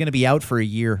 He's going to be out for a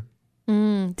year.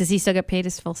 Does he still get paid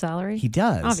his full salary? He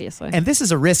does. Obviously. And this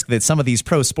is a risk that some of these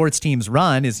pro sports teams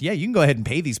run is, you can go ahead and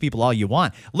pay these people all you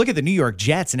want. Look at the New York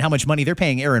Jets and how much money they're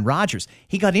paying Aaron Rodgers.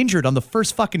 He got injured on the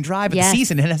first fucking drive of the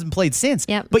season and hasn't played since.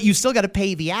 Yep. But you still got to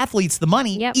pay the athletes the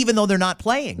money, even though they're not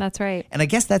playing. That's right. And I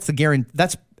guess that's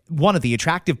that's one of the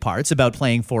attractive parts about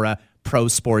playing for a pro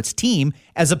sports team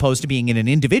as opposed to being in an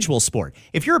individual sport.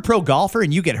 If you're a pro golfer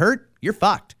and you get hurt, you're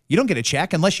fucked. You don't get a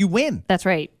check unless you win. That's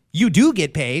right. You do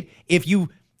get paid if you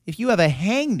have a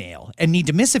hangnail and need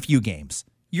to miss a few games.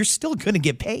 You're still going to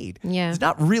get paid. Yeah. There's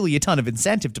not really a ton of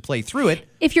incentive to play through it.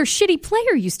 If you're a shitty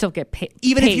player, you still get paid.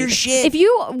 Even if you're shit. If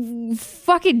you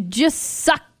fucking just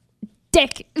suck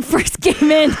dick first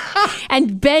game in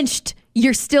and benched,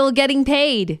 you're still getting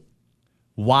paid.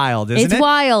 Wild, isn't it? It's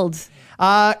wild.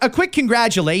 A quick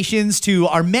congratulations to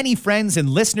our many friends and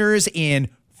listeners in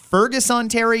Fergus,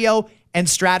 Ontario and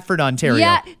Stratford, Ontario.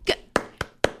 Yeah.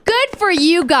 Good for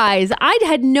you guys. I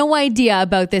had no idea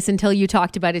about this until you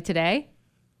talked about it today.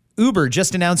 Uber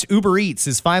just announced Uber Eats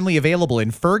is finally available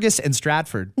in Fergus and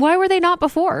Stratford. Why were they not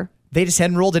before? They just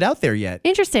hadn't rolled it out there yet.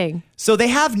 Interesting. So they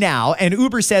have now, and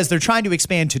Uber says they're trying to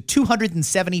expand to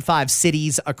 275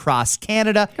 cities across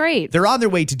Canada. Great. They're on their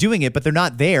way to doing it, but they're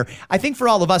not there. I think for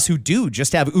all of us who do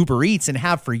just have Uber Eats and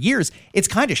have for years, it's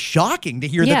kind of shocking to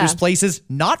hear that there's places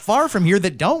not far from here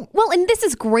that don't. Well, and this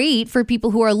is great for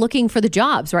people who are looking for the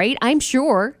jobs, right? I'm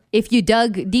sure if you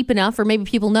dug deep enough, or maybe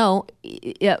people know,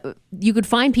 you could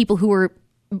find people who were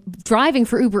driving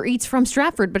for Uber Eats from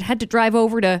Stratford, but had to drive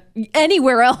over to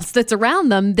anywhere else that's around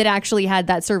them that actually had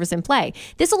that service in play.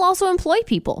 This will also employ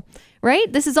people,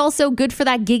 right? This is also good for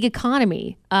that gig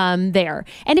economy there.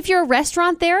 And if you're a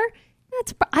restaurant there,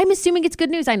 I'm assuming it's good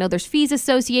news. I know there's fees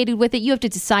associated with it. You have to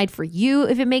decide for you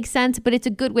if it makes sense, but it's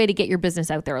a good way to get your business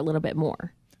out there a little bit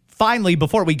more. Finally,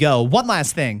 before we go, one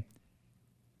last thing.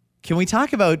 Can we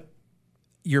talk about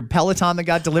your Peloton that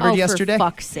got delivered yesterday? For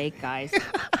fuck's sake, guys.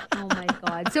 Oh my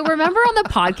God. So remember on the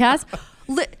podcast,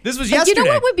 this was yesterday. You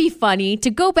know what would be funny?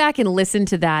 To go back and listen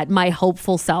to that, my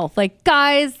hopeful self. Like,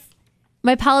 guys,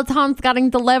 my Peloton's getting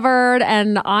delivered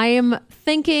and I am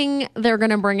thinking they're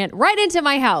going to bring it right into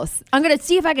my house. I'm going to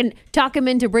see if I can talk them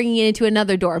into bringing it into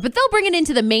another door, but they'll bring it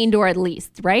into the main door at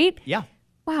least, right? Yeah.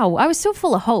 Wow. I was so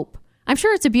full of hope. I'm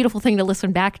sure it's a beautiful thing to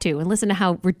listen back to and listen to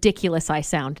how ridiculous I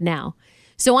sound now.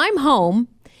 So I'm home.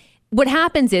 What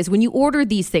happens is when you order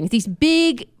these things, these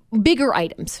bigger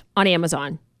items on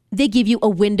Amazon, they give you a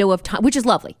window of time, which is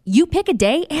lovely. You pick a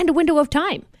day and a window of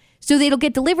time. So it'll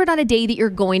get delivered on a day that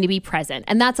you're going to be present.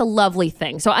 And that's a lovely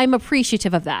thing. So I'm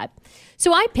appreciative of that.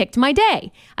 So I picked my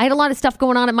day. I had a lot of stuff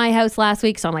going on at my house last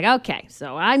week. So I'm like, okay,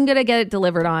 so I'm going to get it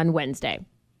delivered on Wednesday.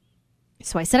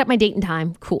 So I set up my date and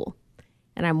time. Cool.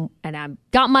 And I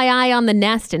got my eye on the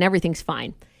nest and everything's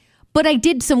fine. But I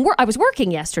did some work. I was working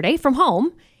yesterday from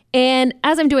home. And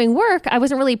as I'm doing work, I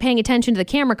wasn't really paying attention to the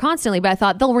camera constantly, but I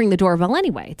thought they'll ring the doorbell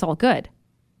anyway. It's all good.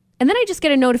 And then I just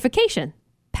get a notification.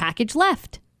 Package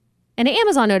left. An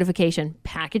Amazon notification.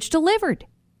 Package delivered.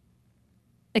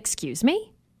 Excuse me?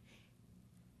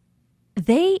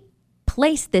 They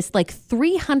placed this like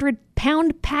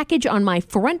 300-pound package on my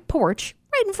front porch,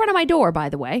 right in front of my door, by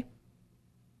the way.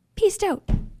 Peaced out.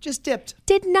 Just dipped.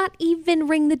 Did not even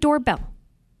ring the doorbell.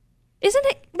 Isn't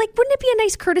it, like, wouldn't it be a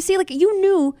nice courtesy? Like, you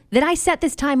knew that I set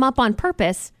this time up on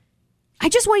purpose. I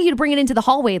just want you to bring it into the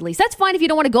hallway at least. That's fine if you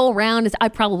don't want to go around. I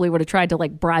probably would have tried to,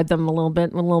 like, bribe them a little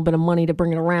bit of money to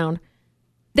bring it around.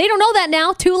 They don't know that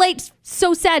now. Too late.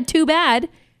 So sad. Too bad.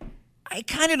 I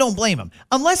kind of don't blame them.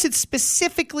 Unless it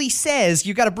specifically says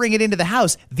you got to bring it into the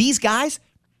house. These guys,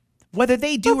 whether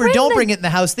they do or don't bring it in the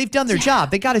house, they've done their job.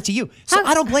 They got it to you. So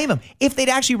I don't blame them. If they'd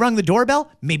actually rung the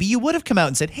doorbell, maybe you would have come out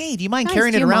and said, hey, do you mind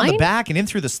carrying it around the back and in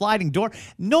through the sliding door?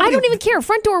 Nobody, I don't even care.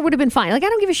 Front door would have been fine. Like, I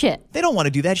don't give a shit. They don't want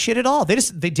to do that shit at all. They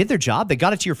did their job. They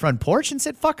got it to your front porch and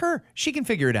said, fuck her. She can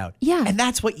figure it out. Yeah. And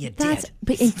that's what you did.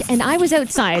 And I was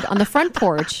outside on the front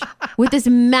porch with this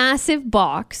massive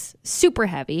box, super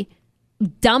heavy.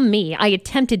 Dumb me. I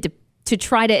attempted to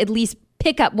try to at least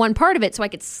pick up one part of it so I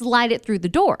could slide it through the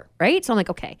door, right? So I'm like,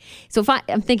 okay. So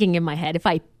I'm thinking in my head, if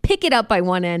I pick it up by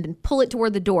one end and pull it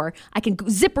toward the door, I can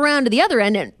zip around to the other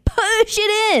end and push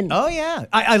it in. Oh, yeah.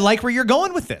 I like where you're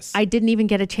going with this. I didn't even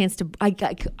get a chance to,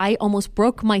 I almost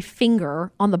broke my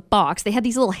finger on the box. They had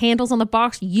these little handles on the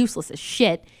box, useless as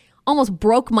shit. Almost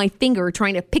broke my finger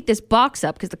trying to pick this box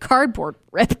up because the cardboard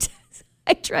ripped.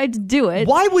 I tried to do it.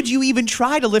 Why would you even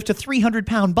try to lift a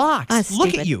 300-pound box?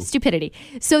 Look at you. Stupidity.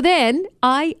 So then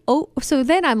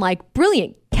I'm like,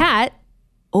 brilliant, Kat,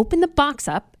 open the box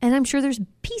up, and I'm sure there's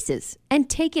pieces, and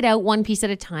take it out one piece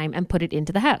at a time and put it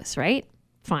into the house, right?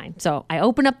 Fine. So I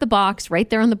open up the box right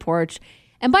there on the porch.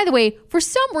 And by the way, for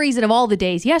some reason of all the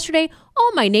days yesterday,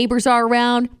 all my neighbors are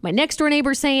around. My next door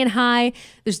neighbor's saying hi.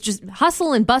 There's just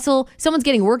hustle and bustle. Someone's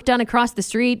getting work done across the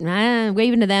street,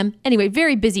 waving to them. Anyway,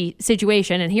 very busy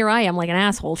situation. And here I am like an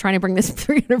asshole trying to bring this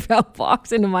 300-pound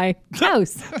box into my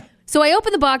house. So I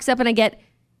open the box up and I get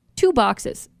 2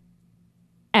 boxes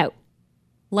out.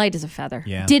 Light as a feather.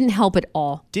 Yeah. Didn't help at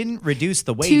all. Didn't reduce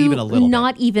the weight even a little bit.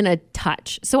 Not even a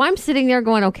touch. So I'm sitting there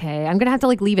going, okay, I'm going to have to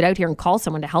like leave it out here and call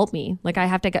someone to help me. Like I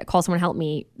have to call someone to help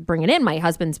me bring it in. My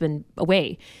husband's been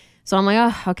away. So I'm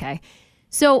like, oh, okay.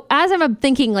 So as I'm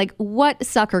thinking, like, what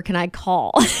sucker can I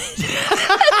call? Come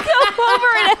over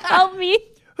and help me.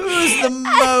 Who's the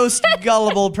most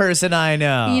gullible person I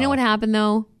know? You know what happened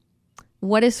though?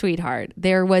 What a sweetheart.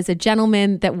 There was a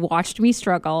gentleman that watched me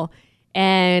struggle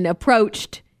and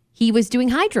approached. He was doing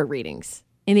hydro readings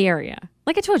in the area.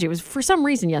 Like I told you, it was for some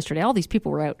reason yesterday. All these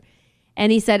people were out.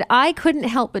 And he said, I couldn't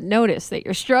help but notice that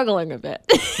you're struggling a bit.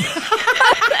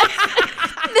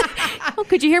 Oh,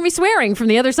 could you hear me swearing from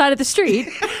the other side of the street?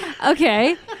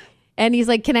 Okay. And he's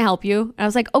like, can I help you? And I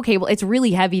was like, okay, well, it's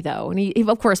really heavy though. And he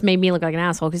of course made me look like an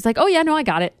asshole because he's like, oh yeah, no, I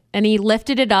got it. And he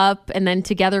lifted it up and then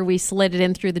together we slid it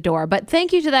in through the door. But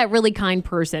thank you to that really kind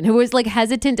person who was like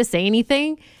hesitant to say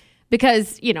anything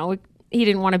because, you know, he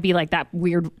didn't want to be like that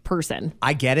weird person.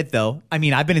 I get it though. I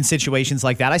mean, I've been in situations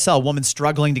like that. I saw a woman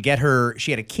struggling to get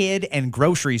she had a kid and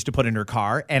groceries to put in her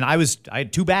car. And I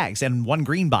had 2 bags and 1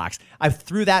 green box. I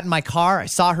threw that in my car. I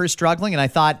saw her struggling and I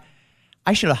thought,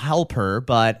 I should help her,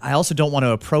 but I also don't want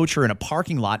to approach her in a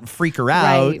parking lot and freak her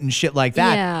out and shit like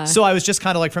that. Yeah. So I was just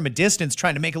kind of like from a distance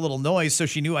trying to make a little noise so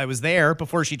she knew I was there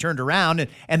before she turned around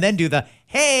and then do the,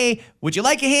 hey, would you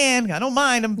like a hand? I don't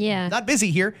mind. I'm not busy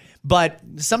here. But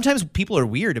sometimes people are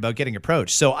weird about getting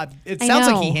approached. So it sounds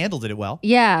like he handled it well.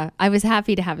 Yeah, I was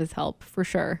happy to have his help for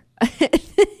sure.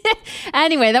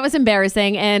 Anyway, that was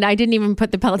embarrassing. And I didn't even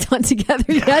put the Peloton together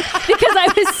yet because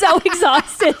I was so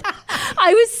exhausted.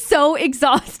 I was so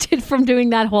exhausted from doing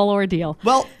that whole ordeal.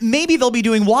 Well, maybe they'll be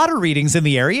doing water readings in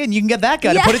the area and you can get that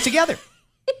guy to put it together.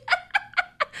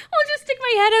 I'll just stick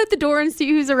my head out the door and see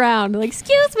who's around. Like,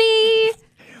 excuse me.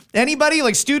 Anybody,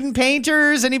 like student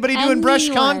painters? Anybody doing brush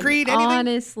concrete? Anything?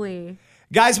 Honestly.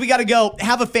 Guys, we got to go.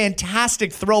 Have a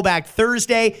fantastic Throwback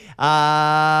Thursday.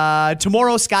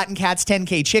 Tomorrow, Scott and Kat's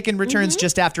 10K Chicken returns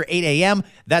just after 8 a.m.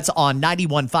 That's on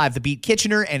 91.5 The Beat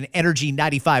Kitchener and Energy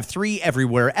 95.3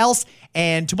 everywhere else.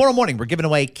 And tomorrow morning, we're giving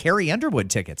away Carrie Underwood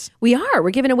tickets. We are. We're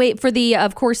giving away for the,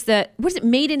 of course, what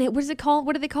is it called?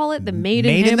 What do they call it? The Made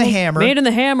in the Hammer. Made in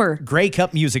the Hammer. Grey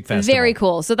Cup Music Festival. Very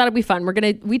cool. So that'll be fun.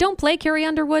 We don't play Carrie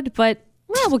Underwood, but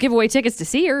we'll give away tickets to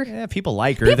see her. Yeah, people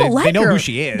like her. They know who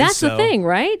she is. That's the thing,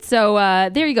 right? So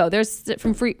there you go. There's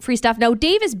from free stuff. Now,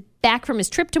 Dave is back from his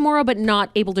trip tomorrow, but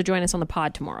not able to join us on the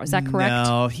pod tomorrow. Is that correct?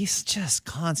 No, he's just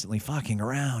constantly fucking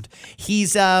around.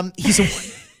 He's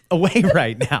away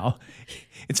right now.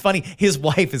 It's funny. His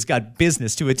wife has got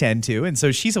business to attend to, and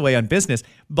so she's away on business.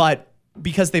 But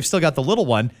because they've still got the little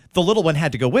one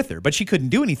had to go with her. But she couldn't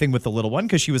do anything with the little one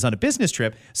because she was on a business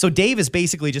trip. So Dave is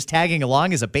basically just tagging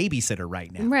along as a babysitter right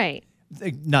now. Right.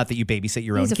 Not that you babysit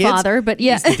your own kids. He's a father, but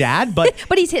yeah. He's the dad, but...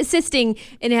 but he's assisting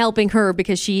in helping her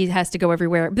because she has to go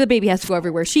everywhere. The baby has to go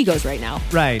everywhere she goes right now.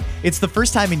 Right. It's the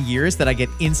first time in years that I get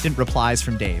instant replies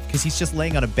from Dave because he's just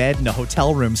laying on a bed in a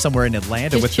hotel room somewhere in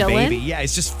Atlanta just with chilling? the baby. Yeah,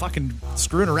 he's just fucking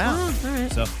screwing around. Oh, all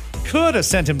right. So could have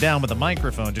sent him down with a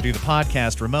microphone to do the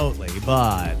podcast remotely,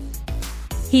 but...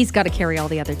 He's got to carry all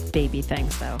the other baby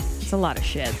things, though. It's a lot of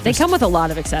shit. They come with a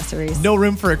lot of accessories. No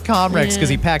room for a Comrex because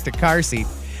he packed a car seat.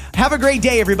 Have a great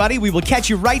day, everybody. We will catch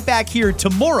you right back here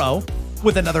tomorrow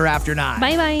with another After 9.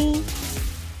 Bye-bye.